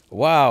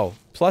 Wow,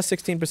 plus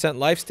 16%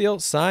 lifesteal?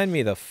 Sign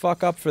me the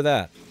fuck up for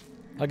that.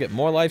 I'll get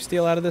more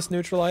lifesteal out of this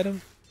neutral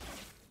item.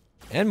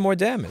 And more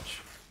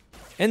damage.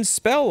 And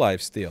spell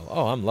lifesteal.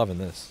 Oh, I'm loving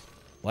this.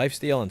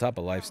 Lifesteal on top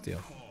of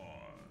lifesteal.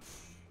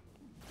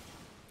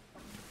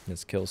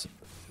 Let's kill some.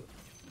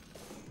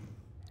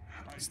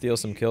 Steal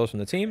some kills from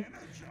the team.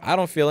 I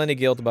don't feel any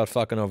guilt about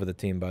fucking over the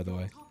team, by the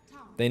way.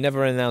 They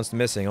never announced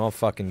missing all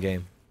fucking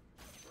game.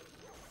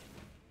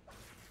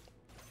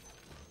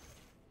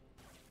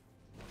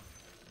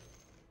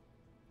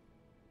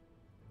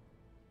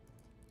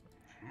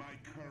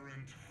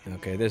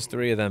 Okay, there's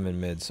 3 of them in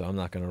mid, so I'm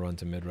not going to run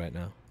to mid right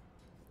now.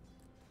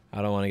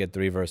 I don't want to get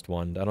 3 versus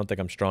 1. I don't think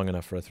I'm strong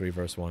enough for a 3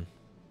 versus 1.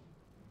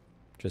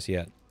 Just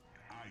yet.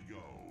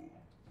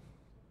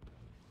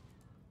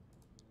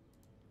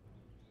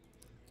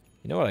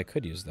 You know what I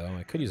could use, though?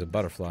 I could use a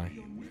butterfly.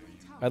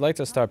 I'd like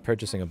to start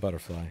purchasing a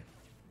butterfly.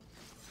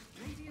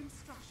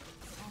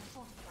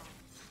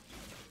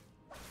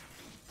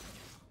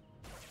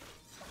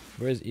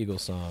 Where's Eagle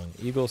Song?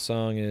 Eagle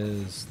Song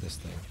is this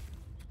thing.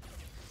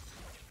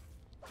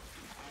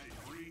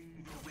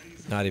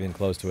 Not even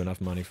close to enough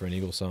money for an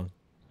Eagle Song.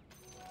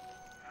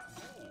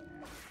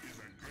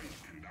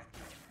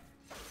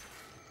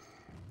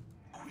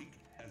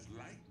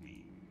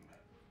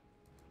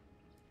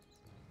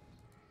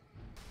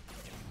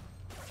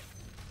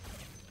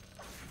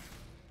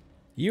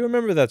 You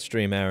remember that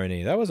stream,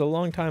 Arony? That was a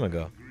long time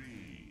ago.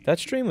 That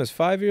stream was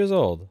 5 years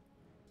old.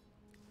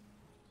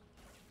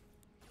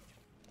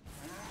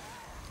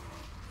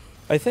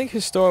 I think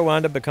his store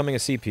wound up becoming a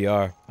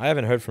CPR. I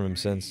haven't heard from him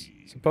since.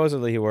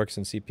 Supposedly he works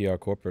in CPR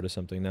corporate or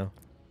something now.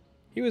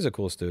 He was a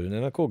cool student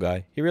and a cool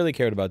guy. He really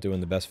cared about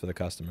doing the best for the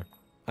customer.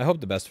 I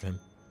hope the best for him.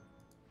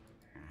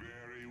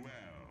 Very well.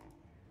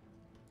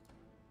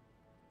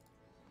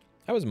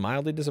 I was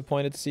mildly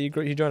disappointed to see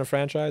he join a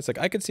franchise. Like,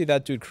 I could see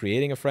that dude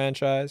creating a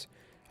franchise.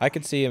 I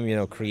could see him, you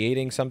know,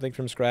 creating something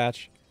from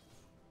scratch.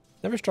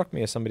 Never struck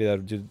me as somebody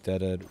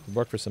that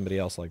worked for somebody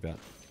else like that.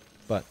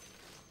 But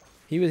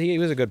he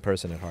was a good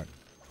person at heart.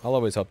 I'll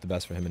always hope the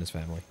best for him and his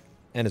family.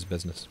 And his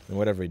business. And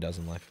whatever he does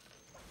in life.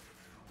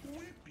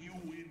 Whip you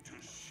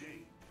into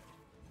shape.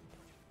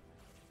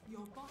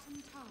 Your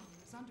bottom tower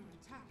is under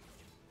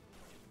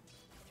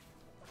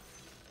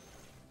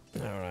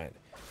attack. Alright.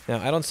 Now,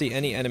 I don't see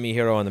any enemy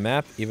hero on the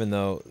map, even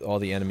though all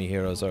the enemy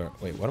heroes are...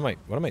 Wait, what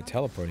am I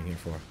teleporting here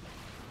for?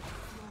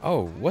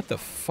 Oh, what the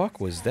fuck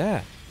was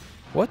that?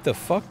 What the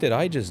fuck did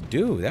I just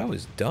do? That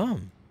was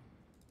dumb.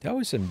 That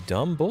was some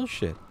dumb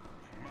bullshit.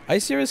 I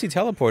seriously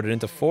teleported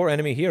into 4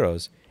 enemy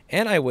heroes,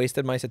 and I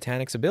wasted my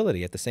Satanic's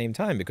ability at the same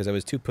time because I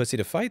was too pussy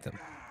to fight them.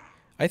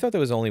 I thought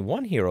there was only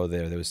 1 hero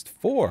there. There was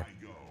 4.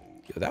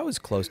 Yo, that was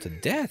close to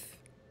death.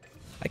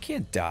 I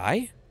can't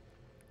die.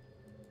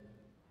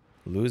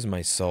 Lose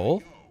my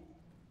soul.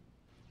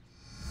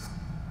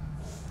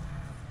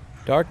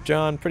 Dark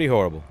John, pretty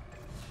horrible.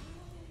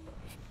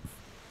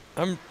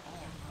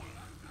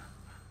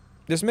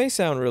 This may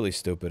sound really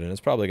stupid, and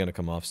it's probably going to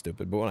come off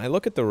stupid, but when I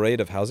look at the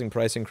rate of housing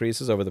price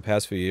increases over the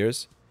past few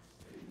years,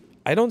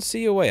 I don't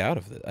see a way out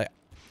of it.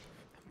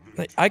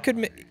 I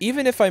could,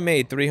 even if I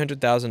made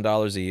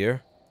 $300,000 a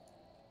year,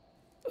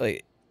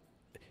 like,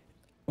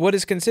 what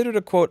is considered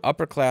a, quote,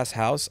 upper-class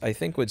house, I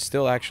think would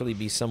still actually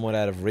be somewhat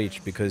out of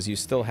reach, because you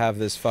still have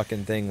this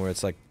fucking thing where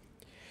it's like,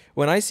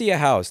 when I see a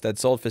house that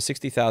sold for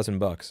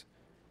 $60,000,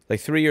 like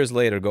 3 years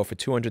later go for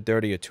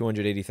 $230,000 or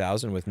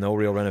 $280,000 with no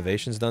real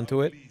renovations done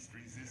to it,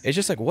 it's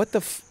just like, what the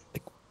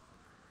like,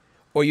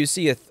 or you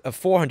see a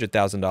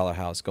 $400,000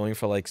 house going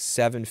for like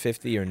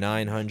 $750 or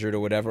 $900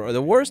 or whatever. Or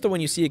the worst are when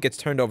you see it gets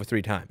turned over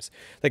 3 times.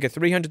 Like a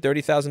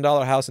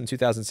 $330,000 house in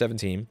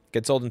 2017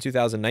 gets sold in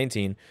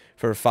 2019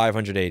 for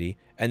 $580,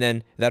 and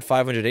then that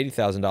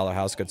 $580,000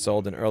 house gets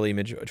sold in early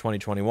mid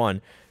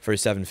 2021 for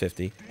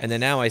 $750, and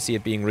then now I see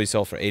it being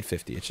resold for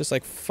 $850. It's just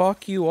like,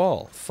 fuck you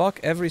all. Fuck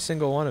every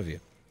single one of you.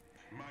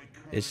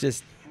 It's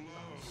just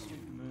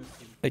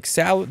like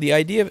the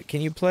idea of,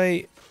 can you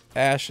play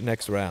Ash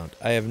next round?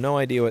 I have no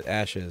idea what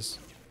Ash is.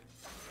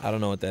 I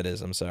don't know what that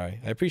is. I'm sorry.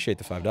 I appreciate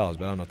the $5, but I don't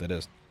know what that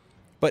is.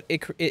 But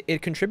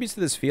it contributes to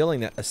this feeling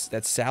that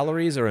that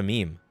salaries are a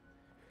meme.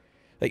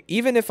 Like,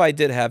 even if I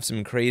did have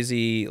some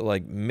crazy,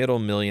 like, middle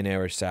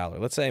millionaire-ish salary,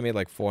 let's say I made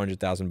like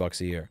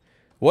 $400,000 a year.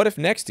 What if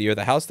next year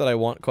the house that I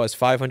want costs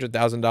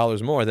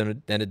 $500,000 more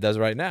than it does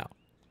right now?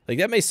 Like,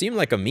 that may seem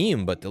like a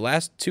meme, but the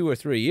last 2 or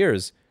 3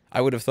 years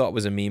I would have thought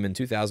was a meme in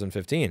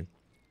 2015.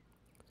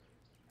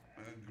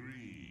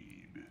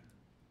 Agreed.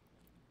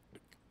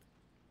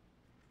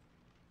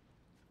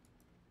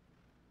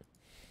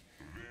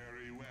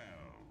 Very well.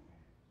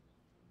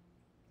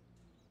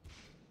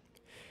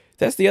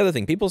 That's the other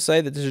thing. People say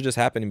that this is just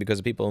happening because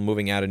of people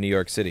moving out of New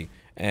York City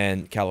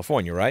and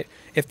California, right?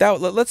 If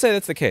that, let's say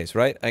that's the case,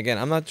 right? Again,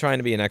 I'm not trying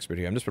to be an expert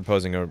here. I'm just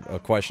proposing a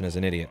question as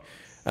an idiot.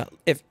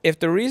 If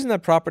the reason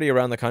that property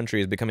around the country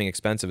is becoming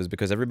expensive is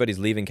because everybody's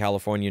leaving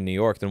California and New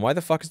York, then why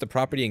the fuck is the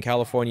property in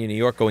California and New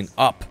York going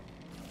up?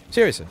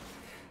 Seriously.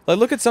 Like,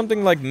 look at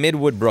something like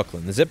Midwood,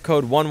 Brooklyn, the zip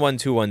code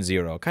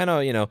 11210. Kind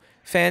of, you know,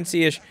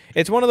 fancy-ish.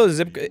 It's one of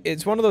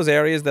those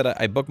areas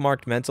that I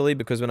bookmarked mentally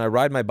because when I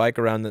ride my bike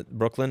around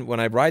Brooklyn, when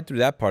I ride through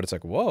that part, it's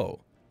like, whoa,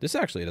 this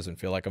actually doesn't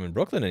feel like I'm in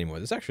Brooklyn anymore.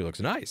 This actually looks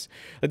nice.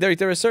 Like,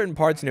 there are certain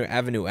parts near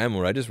Avenue M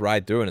where I just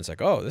ride through and it's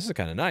like, oh, this is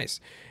kind of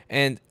nice.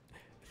 And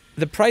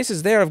the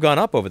prices there have gone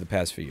up over the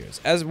past few years,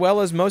 as well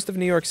as most of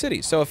New York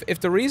City. So if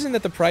the reason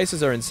that the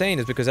prices are insane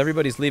is because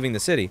everybody's leaving the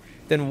city,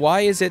 then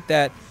why is it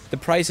that the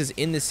prices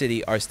in the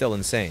city are still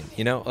insane?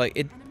 You know,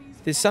 like,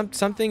 there's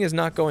something is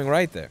not going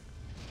right there.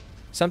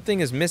 Something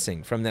is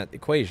missing from that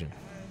equation.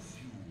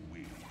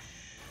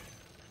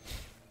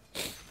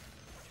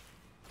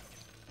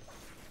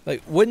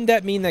 Like, wouldn't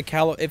that mean that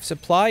if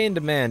supply and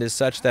demand is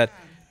such that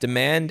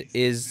demand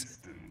is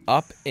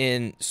up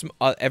in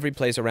every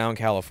place around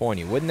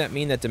California, wouldn't that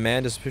mean that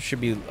demand should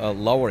be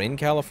lower in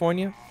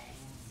California?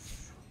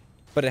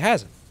 But it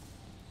hasn't.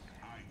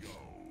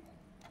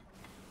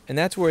 And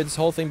that's where this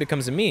whole thing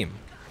becomes a meme.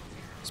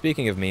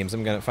 Speaking of memes,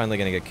 I'm finally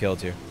gonna get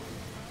killed here.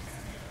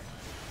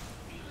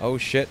 Oh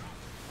shit.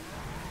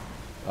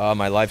 Oh,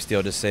 my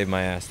lifesteal just saved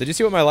my ass. Did you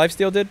see what my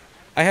lifesteal did?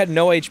 I had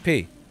no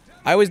HP.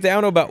 I was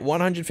down to about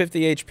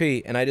 150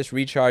 HP, and I just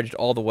recharged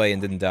all the way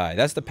and didn't die.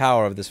 That's the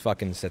power of this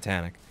fucking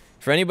satanic.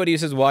 For anybody who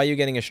says, why are you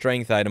getting a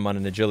strength item on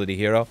an agility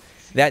hero?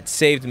 That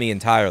saved me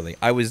entirely.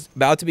 I was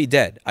about to be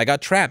dead. I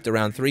got trapped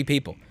around 3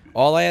 people.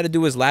 All I had to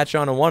do was latch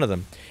on to one of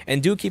them.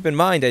 And do keep in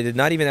mind, I did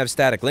not even have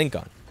static link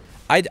on.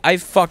 I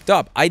fucked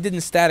up. I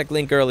didn't static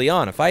link early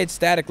on. If I had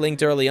static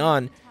linked early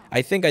on,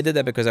 I think I did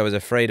that because I was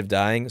afraid of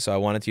dying, so I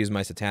wanted to use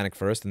my satanic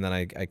first, and then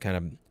I kind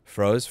of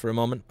froze for a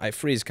moment. I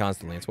freeze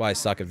constantly. It's why I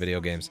suck at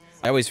video games.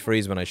 I always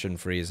freeze when I shouldn't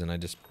freeze, and I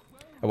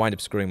wind up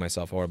screwing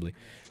myself horribly.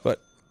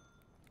 But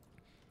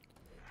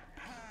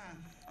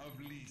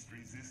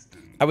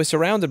I was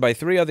surrounded by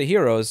 3 other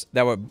heroes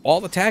that were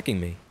all attacking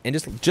me,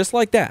 and just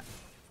like that,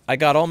 I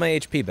got all my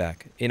HP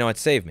back. You know, it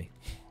saved me.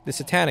 The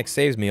satanic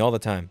saves me all the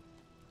time.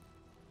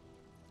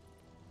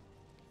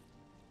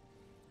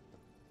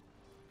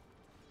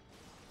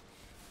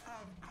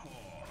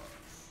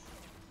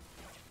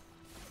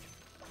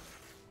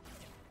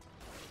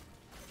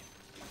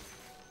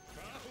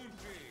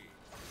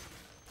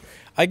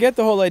 I get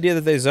the whole idea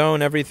that they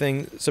zone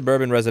everything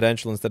suburban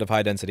residential instead of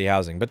high-density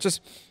housing, but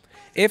just,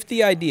 if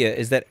the idea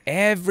is that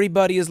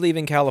everybody is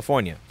leaving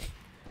California,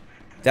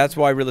 that's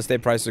why real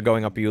estate prices are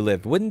going up where you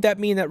live, wouldn't that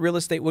mean that real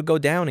estate would go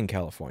down in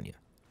California?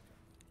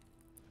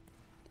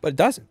 But it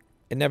doesn't.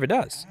 It never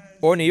does.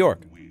 Or New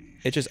York.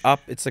 It's just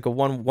up. It's like a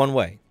one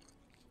way.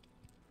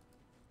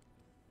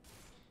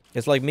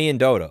 It's like me and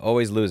Dota,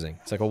 always losing.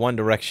 It's like a one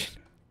direction.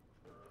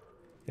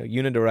 You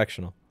know,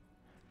 unidirectional.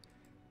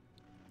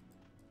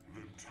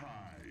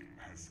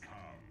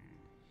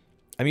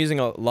 I'm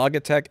using a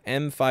Logitech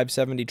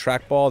M570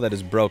 trackball that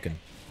is broken.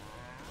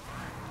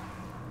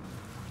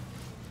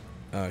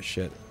 Oh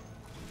shit.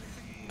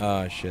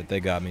 Oh shit, they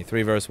got me.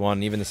 3 versus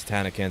 1. Even the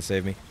satanic can't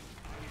save me.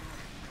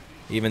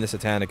 Even the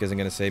satanic isn't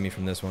gonna save me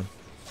from this one.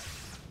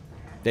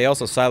 They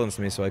also silenced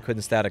me, so I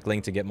couldn't static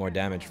link to get more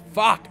damage.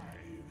 Fuck!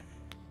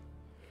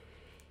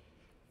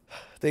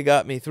 They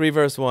got me. 3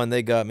 versus 1.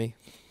 They got me.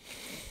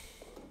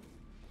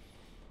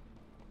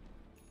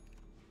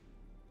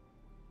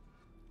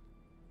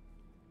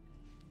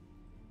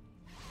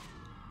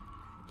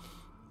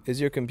 Is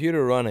your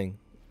computer running?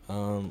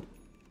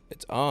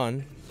 It's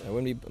on. I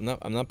wouldn't be.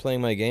 I'm not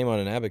playing my game on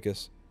an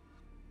abacus.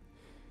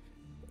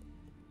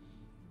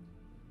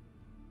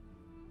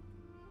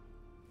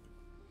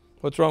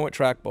 What's wrong with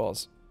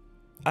trackballs?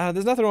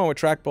 There's nothing wrong with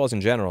trackballs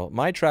in general.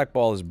 My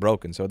trackball is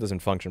broken, so it doesn't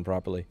function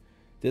properly.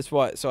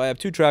 So I have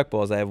 2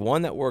 trackballs. I have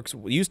one that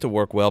used to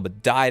work well,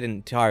 but died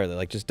entirely,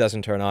 like just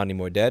doesn't turn on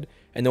anymore, dead.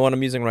 And the one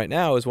I'm using right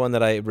now is one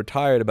that I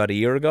retired about a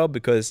year ago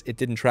because it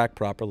didn't track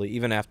properly,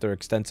 even after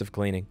extensive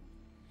cleaning.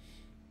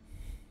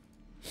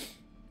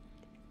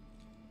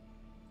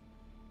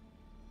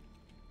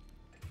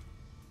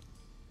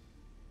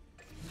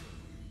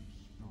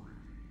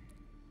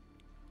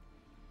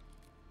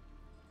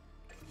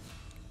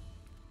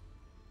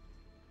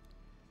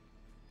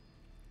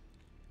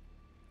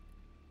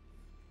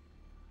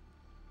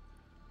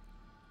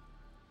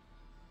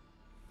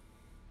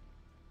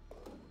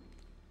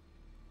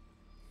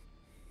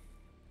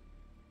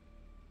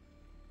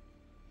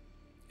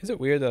 Is it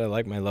weird that I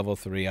like my level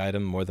 3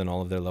 item more than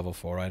all of their level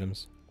 4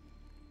 items?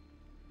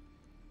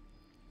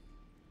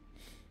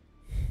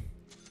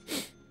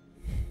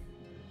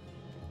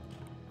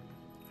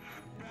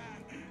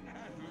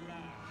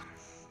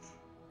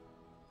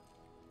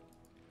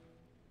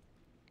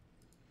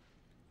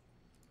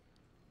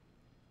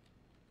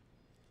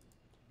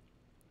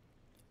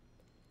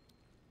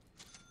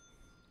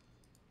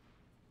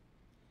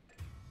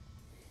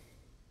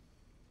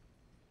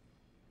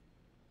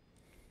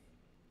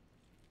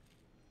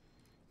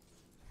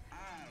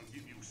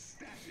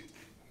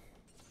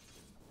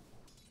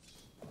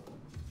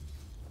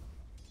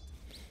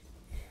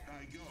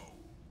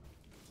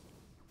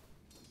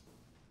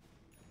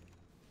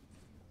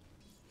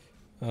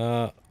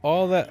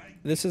 All that.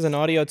 This is an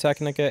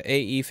Audio-Technica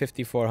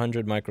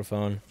AE5400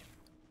 microphone.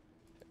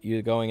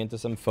 You're going into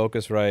some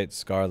Focusrite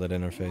Scarlett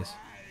interface.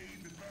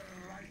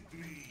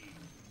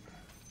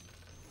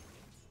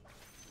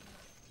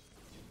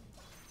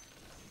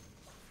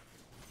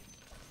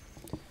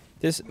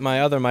 This, my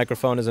other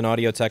microphone is an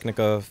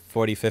Audio-Technica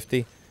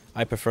 4050.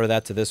 I prefer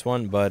that to this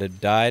one, but it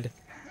died.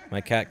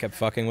 My cat kept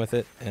fucking with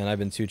it, and I've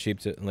been too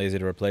cheap and lazy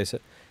to replace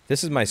it.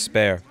 This is my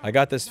spare. I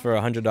got this for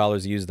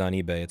 $100 used on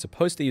eBay. It's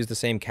supposed to use the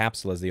same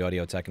capsule as the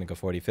Audio-Technica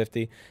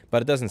 4050,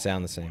 but it doesn't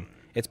sound the same.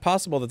 It's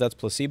possible that that's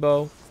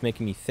placebo,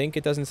 making me think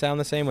it doesn't sound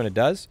the same when it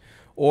does,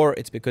 or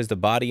it's because the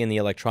body and the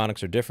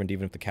electronics are different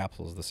even if the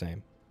capsule is the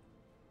same.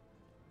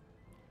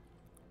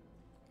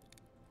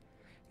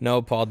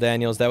 No, Paul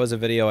Daniels, that was a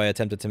video I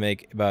attempted to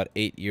make about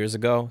 8 years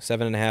ago,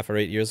 7.5 or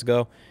 8 years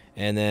ago,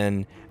 and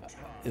then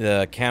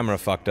the camera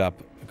fucked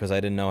up because I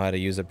didn't know how to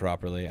use it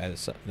properly.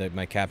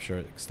 My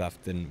capture stuff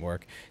didn't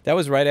work. That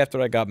was right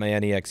after I got my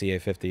NEX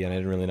EA50 and I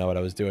didn't really know what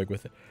I was doing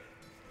with it.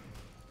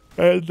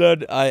 And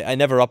then I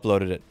never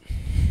uploaded it.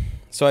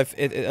 So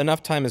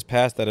enough time has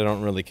passed that I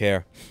don't really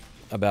care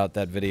about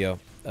that video,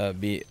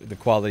 the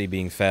quality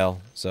being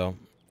fail. So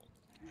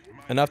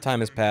enough time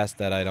has passed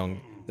that I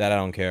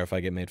don't care if I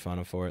get made fun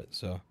of for it.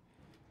 So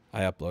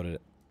I uploaded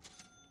it.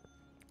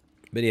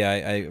 But yeah,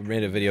 I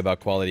made a video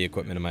about quality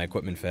equipment and my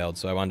equipment failed,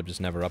 so I wound up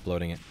just never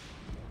uploading it.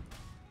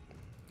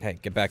 Hey,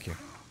 get back here.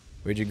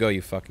 Where'd you go,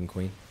 you fucking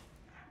queen?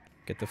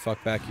 Get the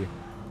fuck back here.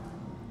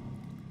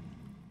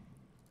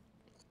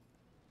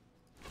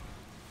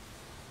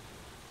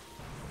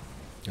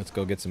 Let's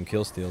go get some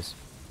kill steals.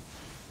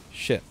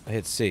 Shit, I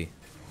hit C.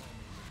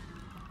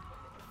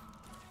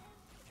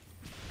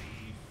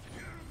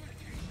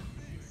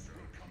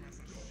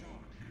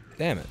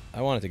 Damn it,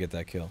 I wanted to get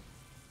that kill.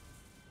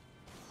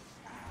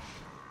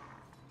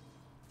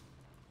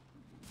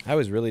 I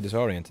was really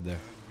disoriented there.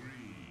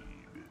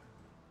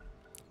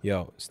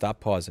 Yo,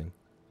 stop pausing.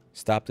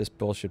 Stop this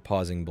bullshit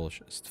pausing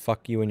bullshit.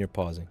 Fuck you and your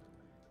pausing.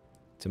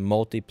 It's a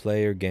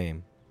multiplayer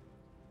game.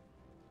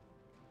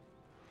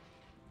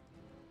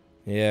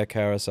 Yeah,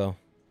 Carousel.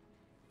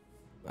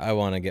 I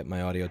want to get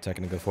my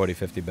Audio-Technica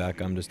 4050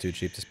 back. I'm just too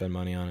cheap to spend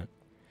money on it.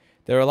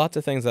 There are lots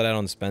of things that I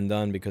don't spend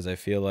on because I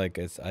feel like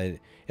it's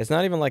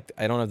not even like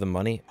I don't have the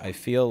money. I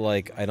feel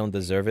like I don't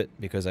deserve it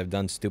because I've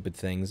done stupid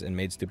things and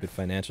made stupid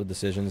financial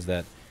decisions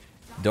that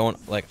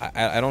don't, like,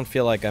 I don't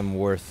feel like I'm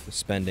worth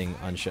spending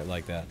on shit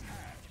like that.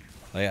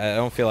 Like, I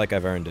don't feel like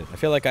I've earned it. I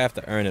feel like I have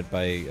to earn it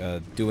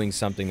by doing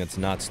something that's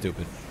not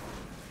stupid.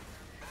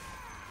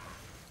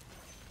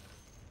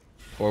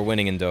 Or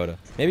winning in Dota.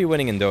 Maybe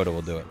winning in Dota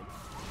will do it.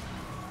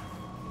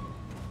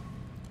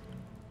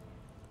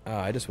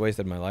 Ah, I just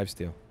wasted my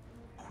lifesteal.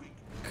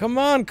 Come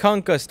on,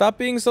 Kunka! Stop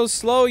being so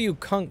slow, you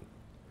cunt!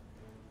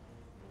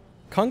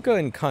 Kunka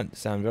and cunt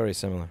sound very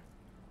similar.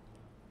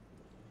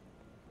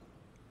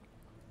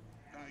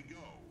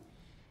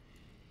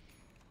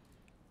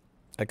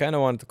 I kind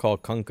of wanted to call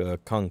Kunka a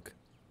kunk.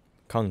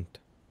 Kunt.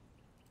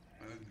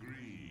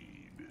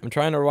 I'm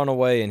trying to run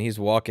away and he's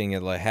walking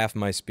at like half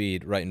my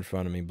speed right in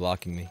front of me,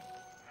 blocking me.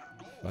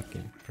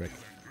 Fucking prick.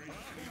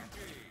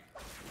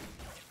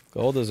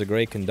 Gold is a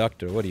great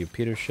conductor. What are you,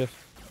 Peter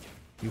Schiff?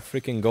 You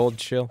freaking gold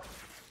shill?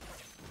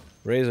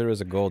 Razor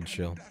is a gold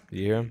shill. Do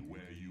you hear him?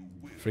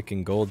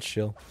 Freaking gold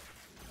shill.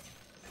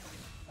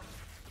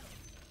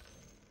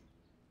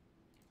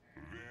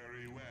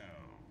 Very well.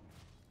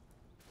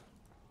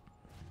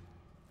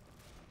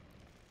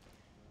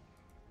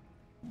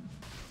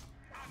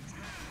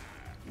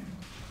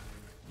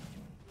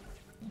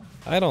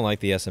 I don't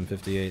like the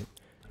SM58.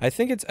 I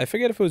forget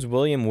if it was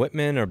William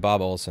Whitman or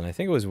Bob Olson. I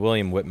think it was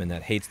William Whitman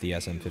that hates the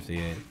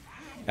SM58.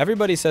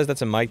 Everybody says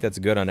that's a mic that's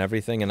good on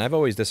everything, and I've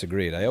always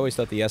disagreed. I always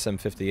thought the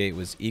SM58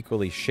 was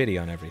equally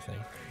shitty on everything.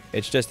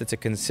 It's just, it's a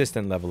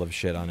consistent level of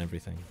shit on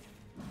everything.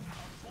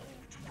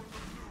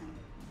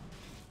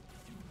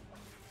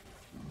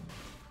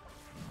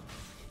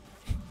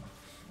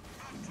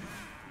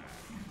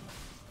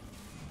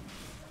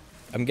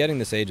 I'm getting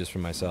this Aegis for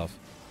myself.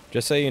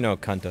 Just so you know,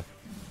 Kunta.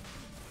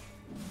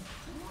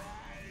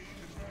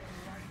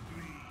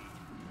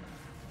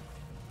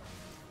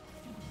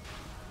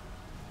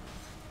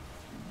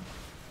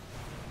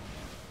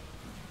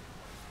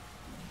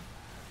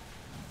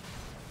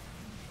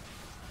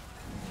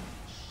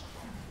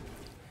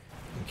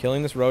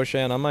 Killing this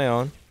Roshan on my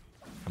own.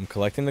 I'm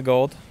collecting the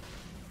gold.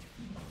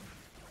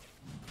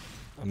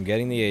 I'm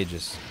getting the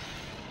Aegis.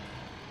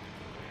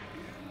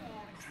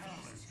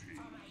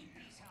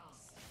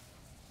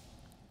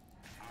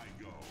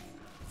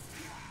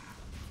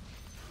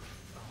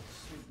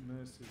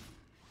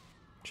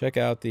 Check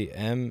out the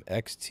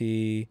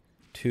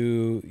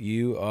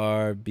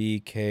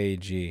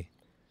MXT2URBKG.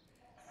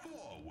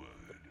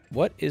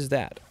 What is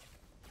that?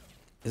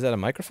 Is that a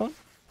microphone?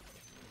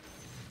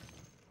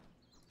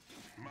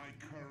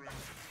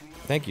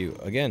 Thank you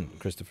again,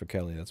 Christopher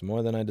Kelly. That's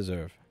more than I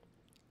deserve.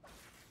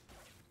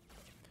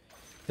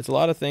 It's a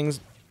lot of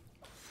things,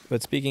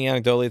 but speaking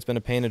anecdotally, it's been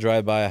a pain to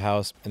drive by a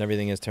house, and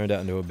everything has turned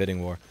out into a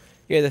bidding war.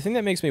 Yeah, the thing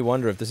that makes me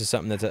wonder if this is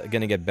something that's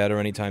going to get better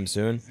anytime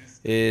soon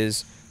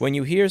is when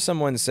you hear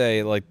someone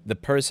say, like, the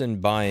person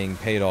buying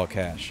paid all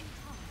cash.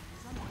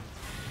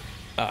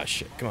 Ah,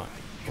 shit. Come on.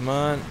 Come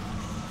on.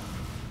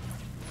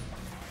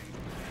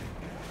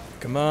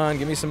 Come on.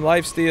 Give me some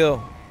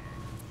lifesteal.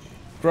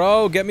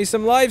 Bro, get me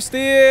some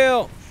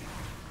lifesteal.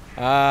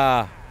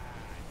 Ah.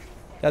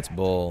 That's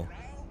bull.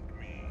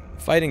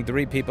 Fighting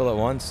 3 people at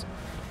once.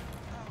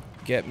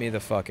 Get me the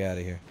fuck out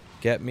of here.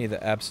 Get me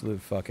the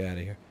absolute fuck out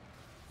of here.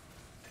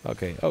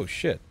 Okay. Oh,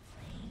 shit.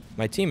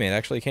 My teammate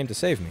actually came to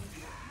save me.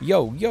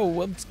 Yo,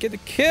 let's get a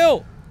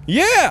kill.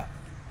 Yeah!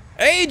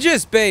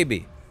 Aegis,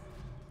 baby!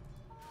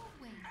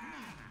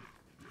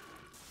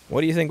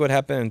 What do you think would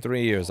happen in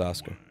 3 years,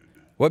 Oscar?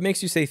 What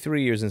makes you say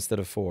 3 years instead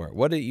of 4?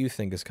 What do you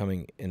think is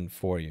coming in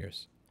 4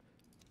 years?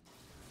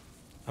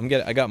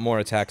 I got more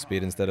attack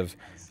speed instead of...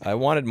 I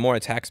wanted more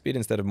attack speed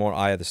instead of more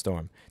Eye of the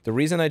Storm. The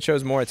reason I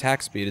chose more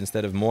attack speed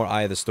instead of more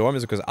Eye of the Storm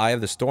is because Eye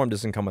of the Storm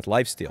doesn't come with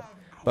lifesteal.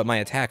 But my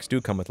attacks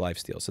do come with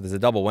lifesteal, so there's a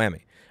double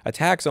whammy.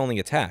 Attacks only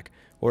attack,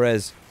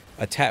 whereas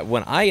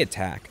when I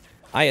attack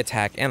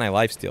and I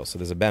lifesteal, so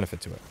there's a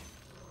benefit to it.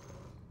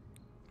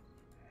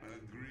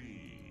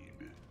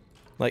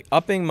 Like,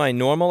 upping my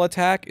normal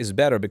attack is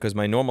better because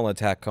my normal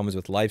attack comes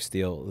with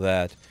lifesteal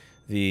that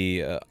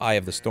the Eye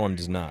of the Storm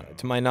does not.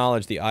 To my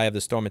knowledge, the Eye of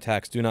the Storm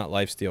attacks do not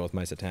lifesteal with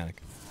my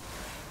Satanic.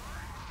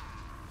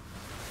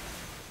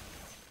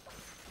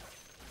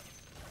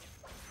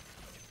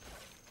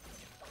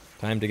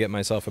 Time to get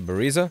myself a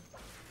Bariza.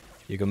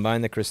 You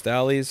combine the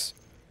Crystallis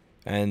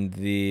and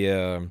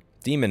the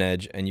Demon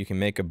Edge, and you can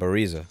make a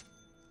Bariza.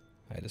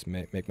 I just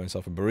make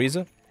myself a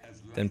Bariza,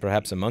 then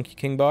perhaps a Monkey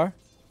King bar,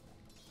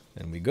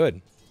 and we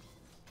good.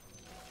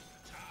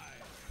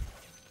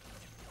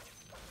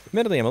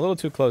 Admittedly, I'm a little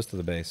too close to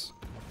the base.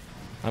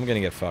 I'm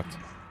gonna get fucked.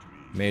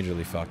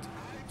 Majorly fucked.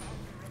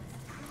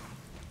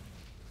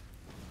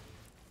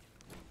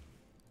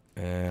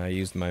 I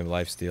used my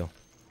lifesteal.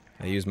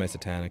 I used my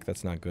Satanic.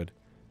 That's not good.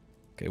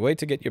 Okay, wait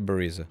to get your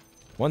Bariza.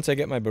 Once I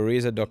get my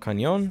Bariza do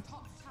Canyon,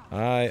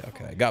 I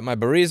got my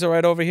Bariza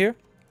right over here.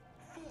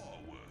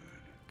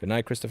 Good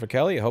night, Christopher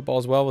Kelly. I hope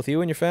all's well with you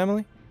and your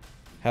family.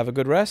 Have a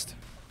good rest.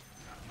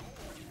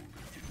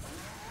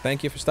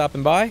 Thank you for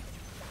stopping by.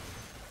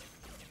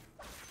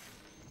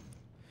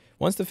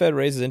 Once the Fed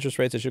raises interest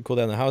rates, it should cool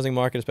down the housing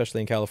market, especially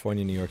in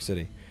California and New York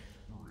City.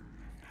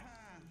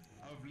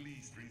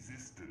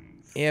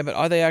 Yeah, but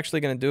are they actually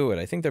going to do it?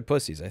 I think they're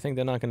pussies. I think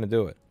they're not going to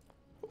do it.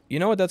 You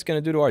know what that's going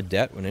to do to our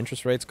debt when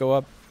interest rates go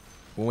up?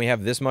 When we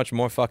have this much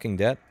more fucking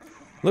debt?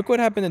 Look what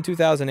happened in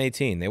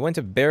 2018. They went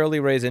to barely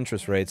raise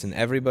interest rates and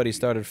everybody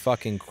started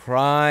fucking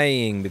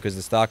crying because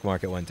the stock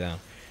market went down.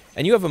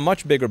 And you have a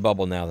much bigger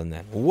bubble now than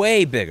that.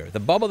 Way bigger. The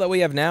bubble that we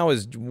have now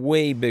is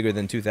way bigger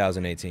than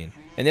 2018.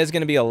 And there's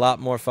going to be a lot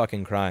more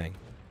fucking crying.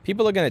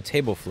 People are going to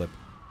table flip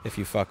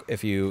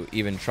if you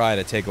even try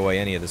to take away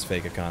any of this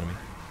fake economy.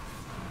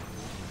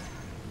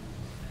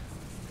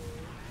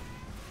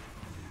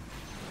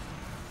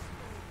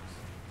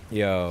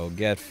 Yo,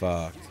 get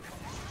fucked.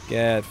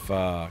 Get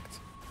fucked.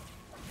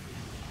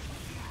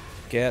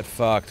 Get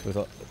fucked with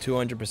a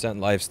 200%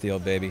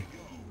 lifesteal, baby.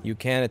 You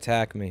can't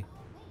attack me.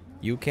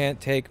 You can't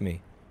take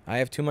me. I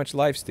have too much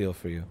lifesteal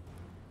for you.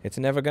 It's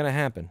never gonna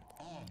happen.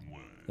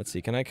 Let's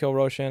see, can I kill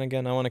Roshan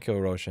again? I want to kill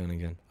Roshan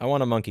again. I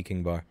want a Monkey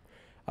King bar.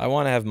 I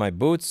want to have my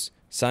boots,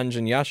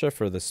 Sanjin Yasha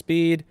for the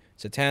speed,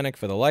 Satanic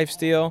for the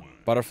lifesteal,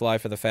 Butterfly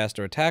for the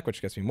faster attack,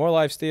 which gets me more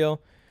lifesteal,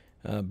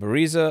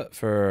 Bariza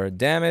for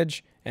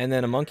damage, and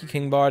then a Monkey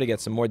King bar to get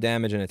some more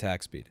damage and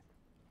attack speed.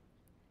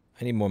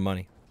 I need more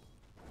money.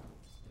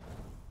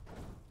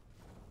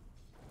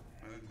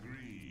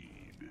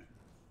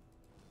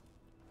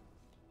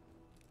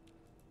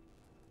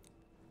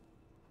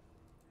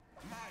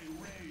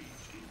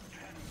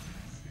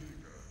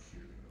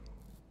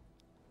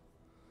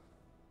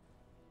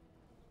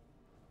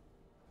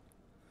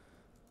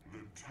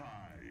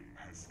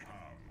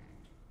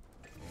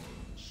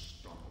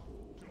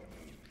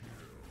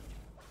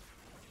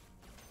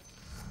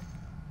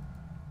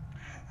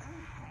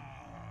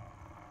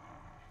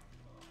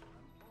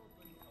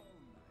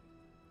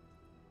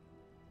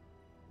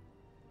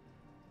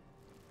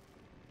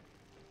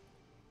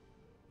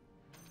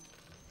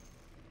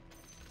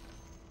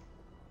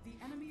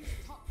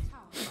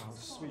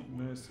 Sweet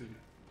mercy.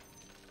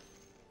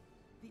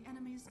 The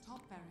enemy's top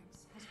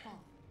barracks has fallen.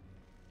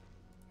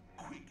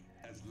 Quick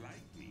as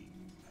lightning.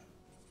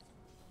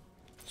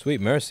 Sweet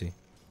mercy.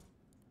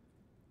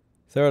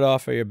 Third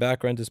offer, your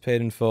back rent is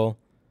paid in full.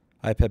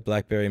 I pet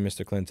Blackberry and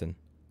Mr. Clinton.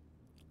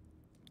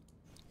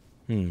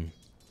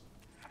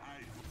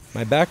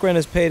 My back rent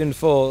is paid in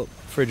full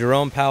for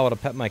Jerome Powell to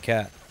pet my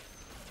cat.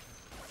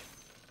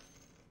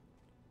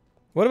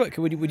 What about,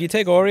 would you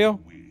take Oreo?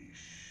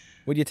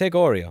 Would you take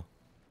Oreo?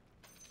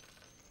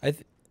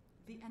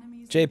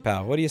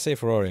 J-Pow, what do you say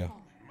for Oreo?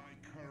 My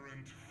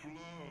current flows.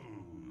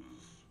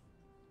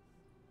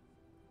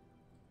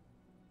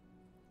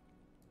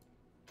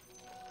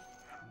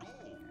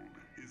 Gold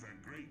is a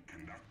great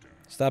conductor.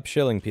 Stop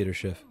shilling, Peter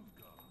Schiff.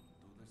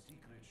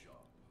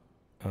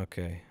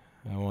 Okay.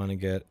 I want to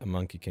get a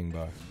Monkey King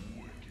bar.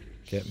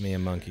 Get me a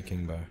Monkey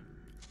King bar.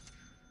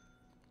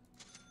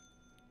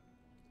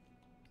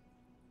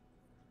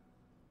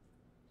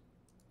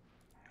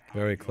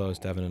 Very close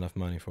to having enough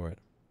money for it.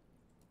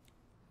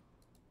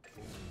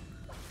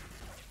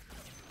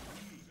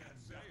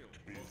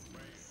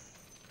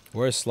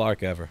 Worst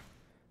Slark ever.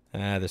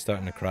 Ah, they're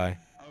starting to cry.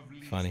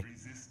 Funny.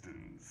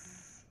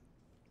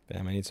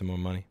 Damn, I need some more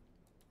money.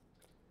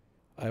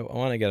 I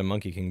want to get a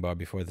Monkey King bar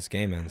before this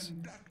game ends.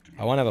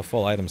 I want to have a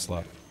full item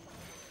slot.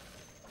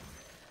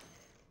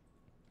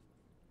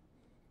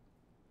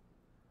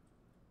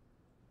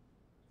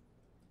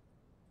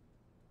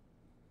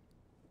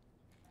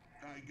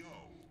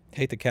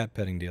 Hate the cat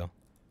petting deal.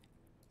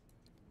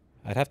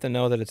 I'd have to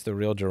know that it's the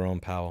real Jerome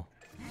Powell.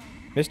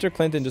 Mr.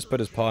 Clinton just put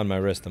his paw on my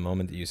wrist the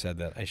moment that you said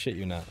that. I shit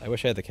you not. I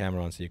wish I had the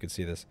camera on so you could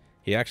see this.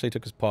 He actually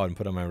took his paw and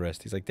put it on my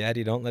wrist. He's like,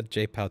 Daddy, don't let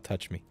J Pow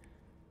touch me.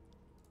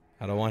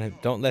 I don't want him.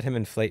 Don't let him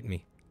inflate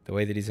me the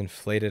way that he's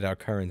inflated our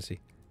currency.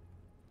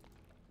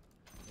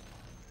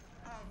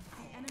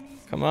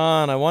 Come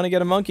on, I want to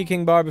get a Monkey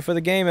King bar before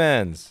the game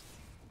ends.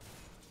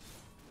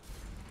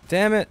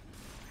 Damn it.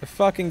 The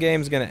fucking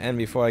game's gonna end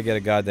before I get a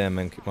goddamn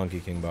Monkey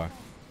King bar.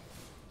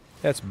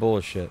 That's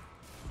bullshit.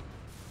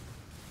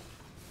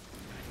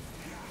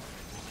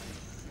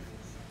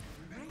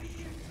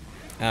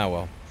 Ah,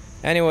 well.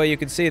 Anyway, you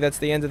can see that's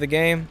the end of the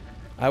game.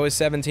 I was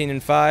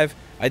 17-5.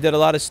 I did a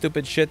lot of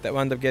stupid shit that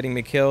wound up getting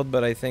me killed,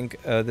 but I think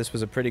this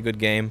was a pretty good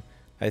game.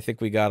 I think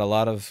we got a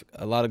lot of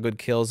good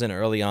kills in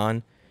early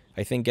on.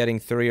 I think getting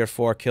 3 or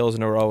 4 kills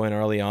in a row in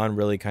early on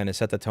really kind of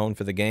set the tone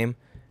for the game.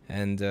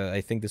 And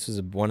I think this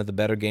is one of the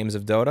better games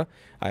of Dota.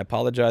 I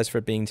apologize for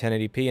it being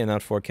 1080p and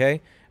not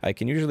 4K. I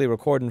can usually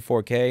record in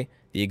 4K.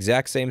 The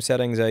exact same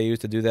settings I use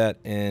to do that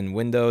in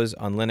Windows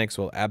on Linux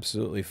will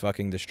absolutely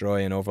fucking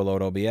destroy and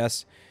overload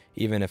OBS.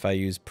 Even if I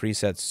use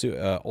presets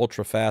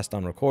ultra fast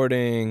on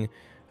recording.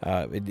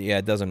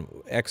 It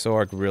doesn't...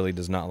 Xorg really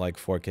does not like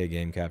 4K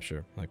game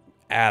capture. Like,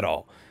 at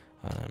all.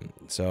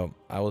 So,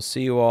 I will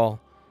see you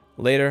all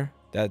later.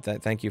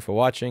 Thank you for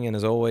watching. And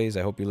as always,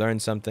 I hope you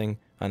learned something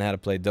on how to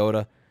play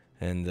Dota.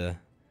 And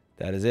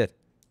that is it.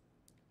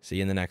 See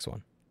you in the next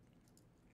one.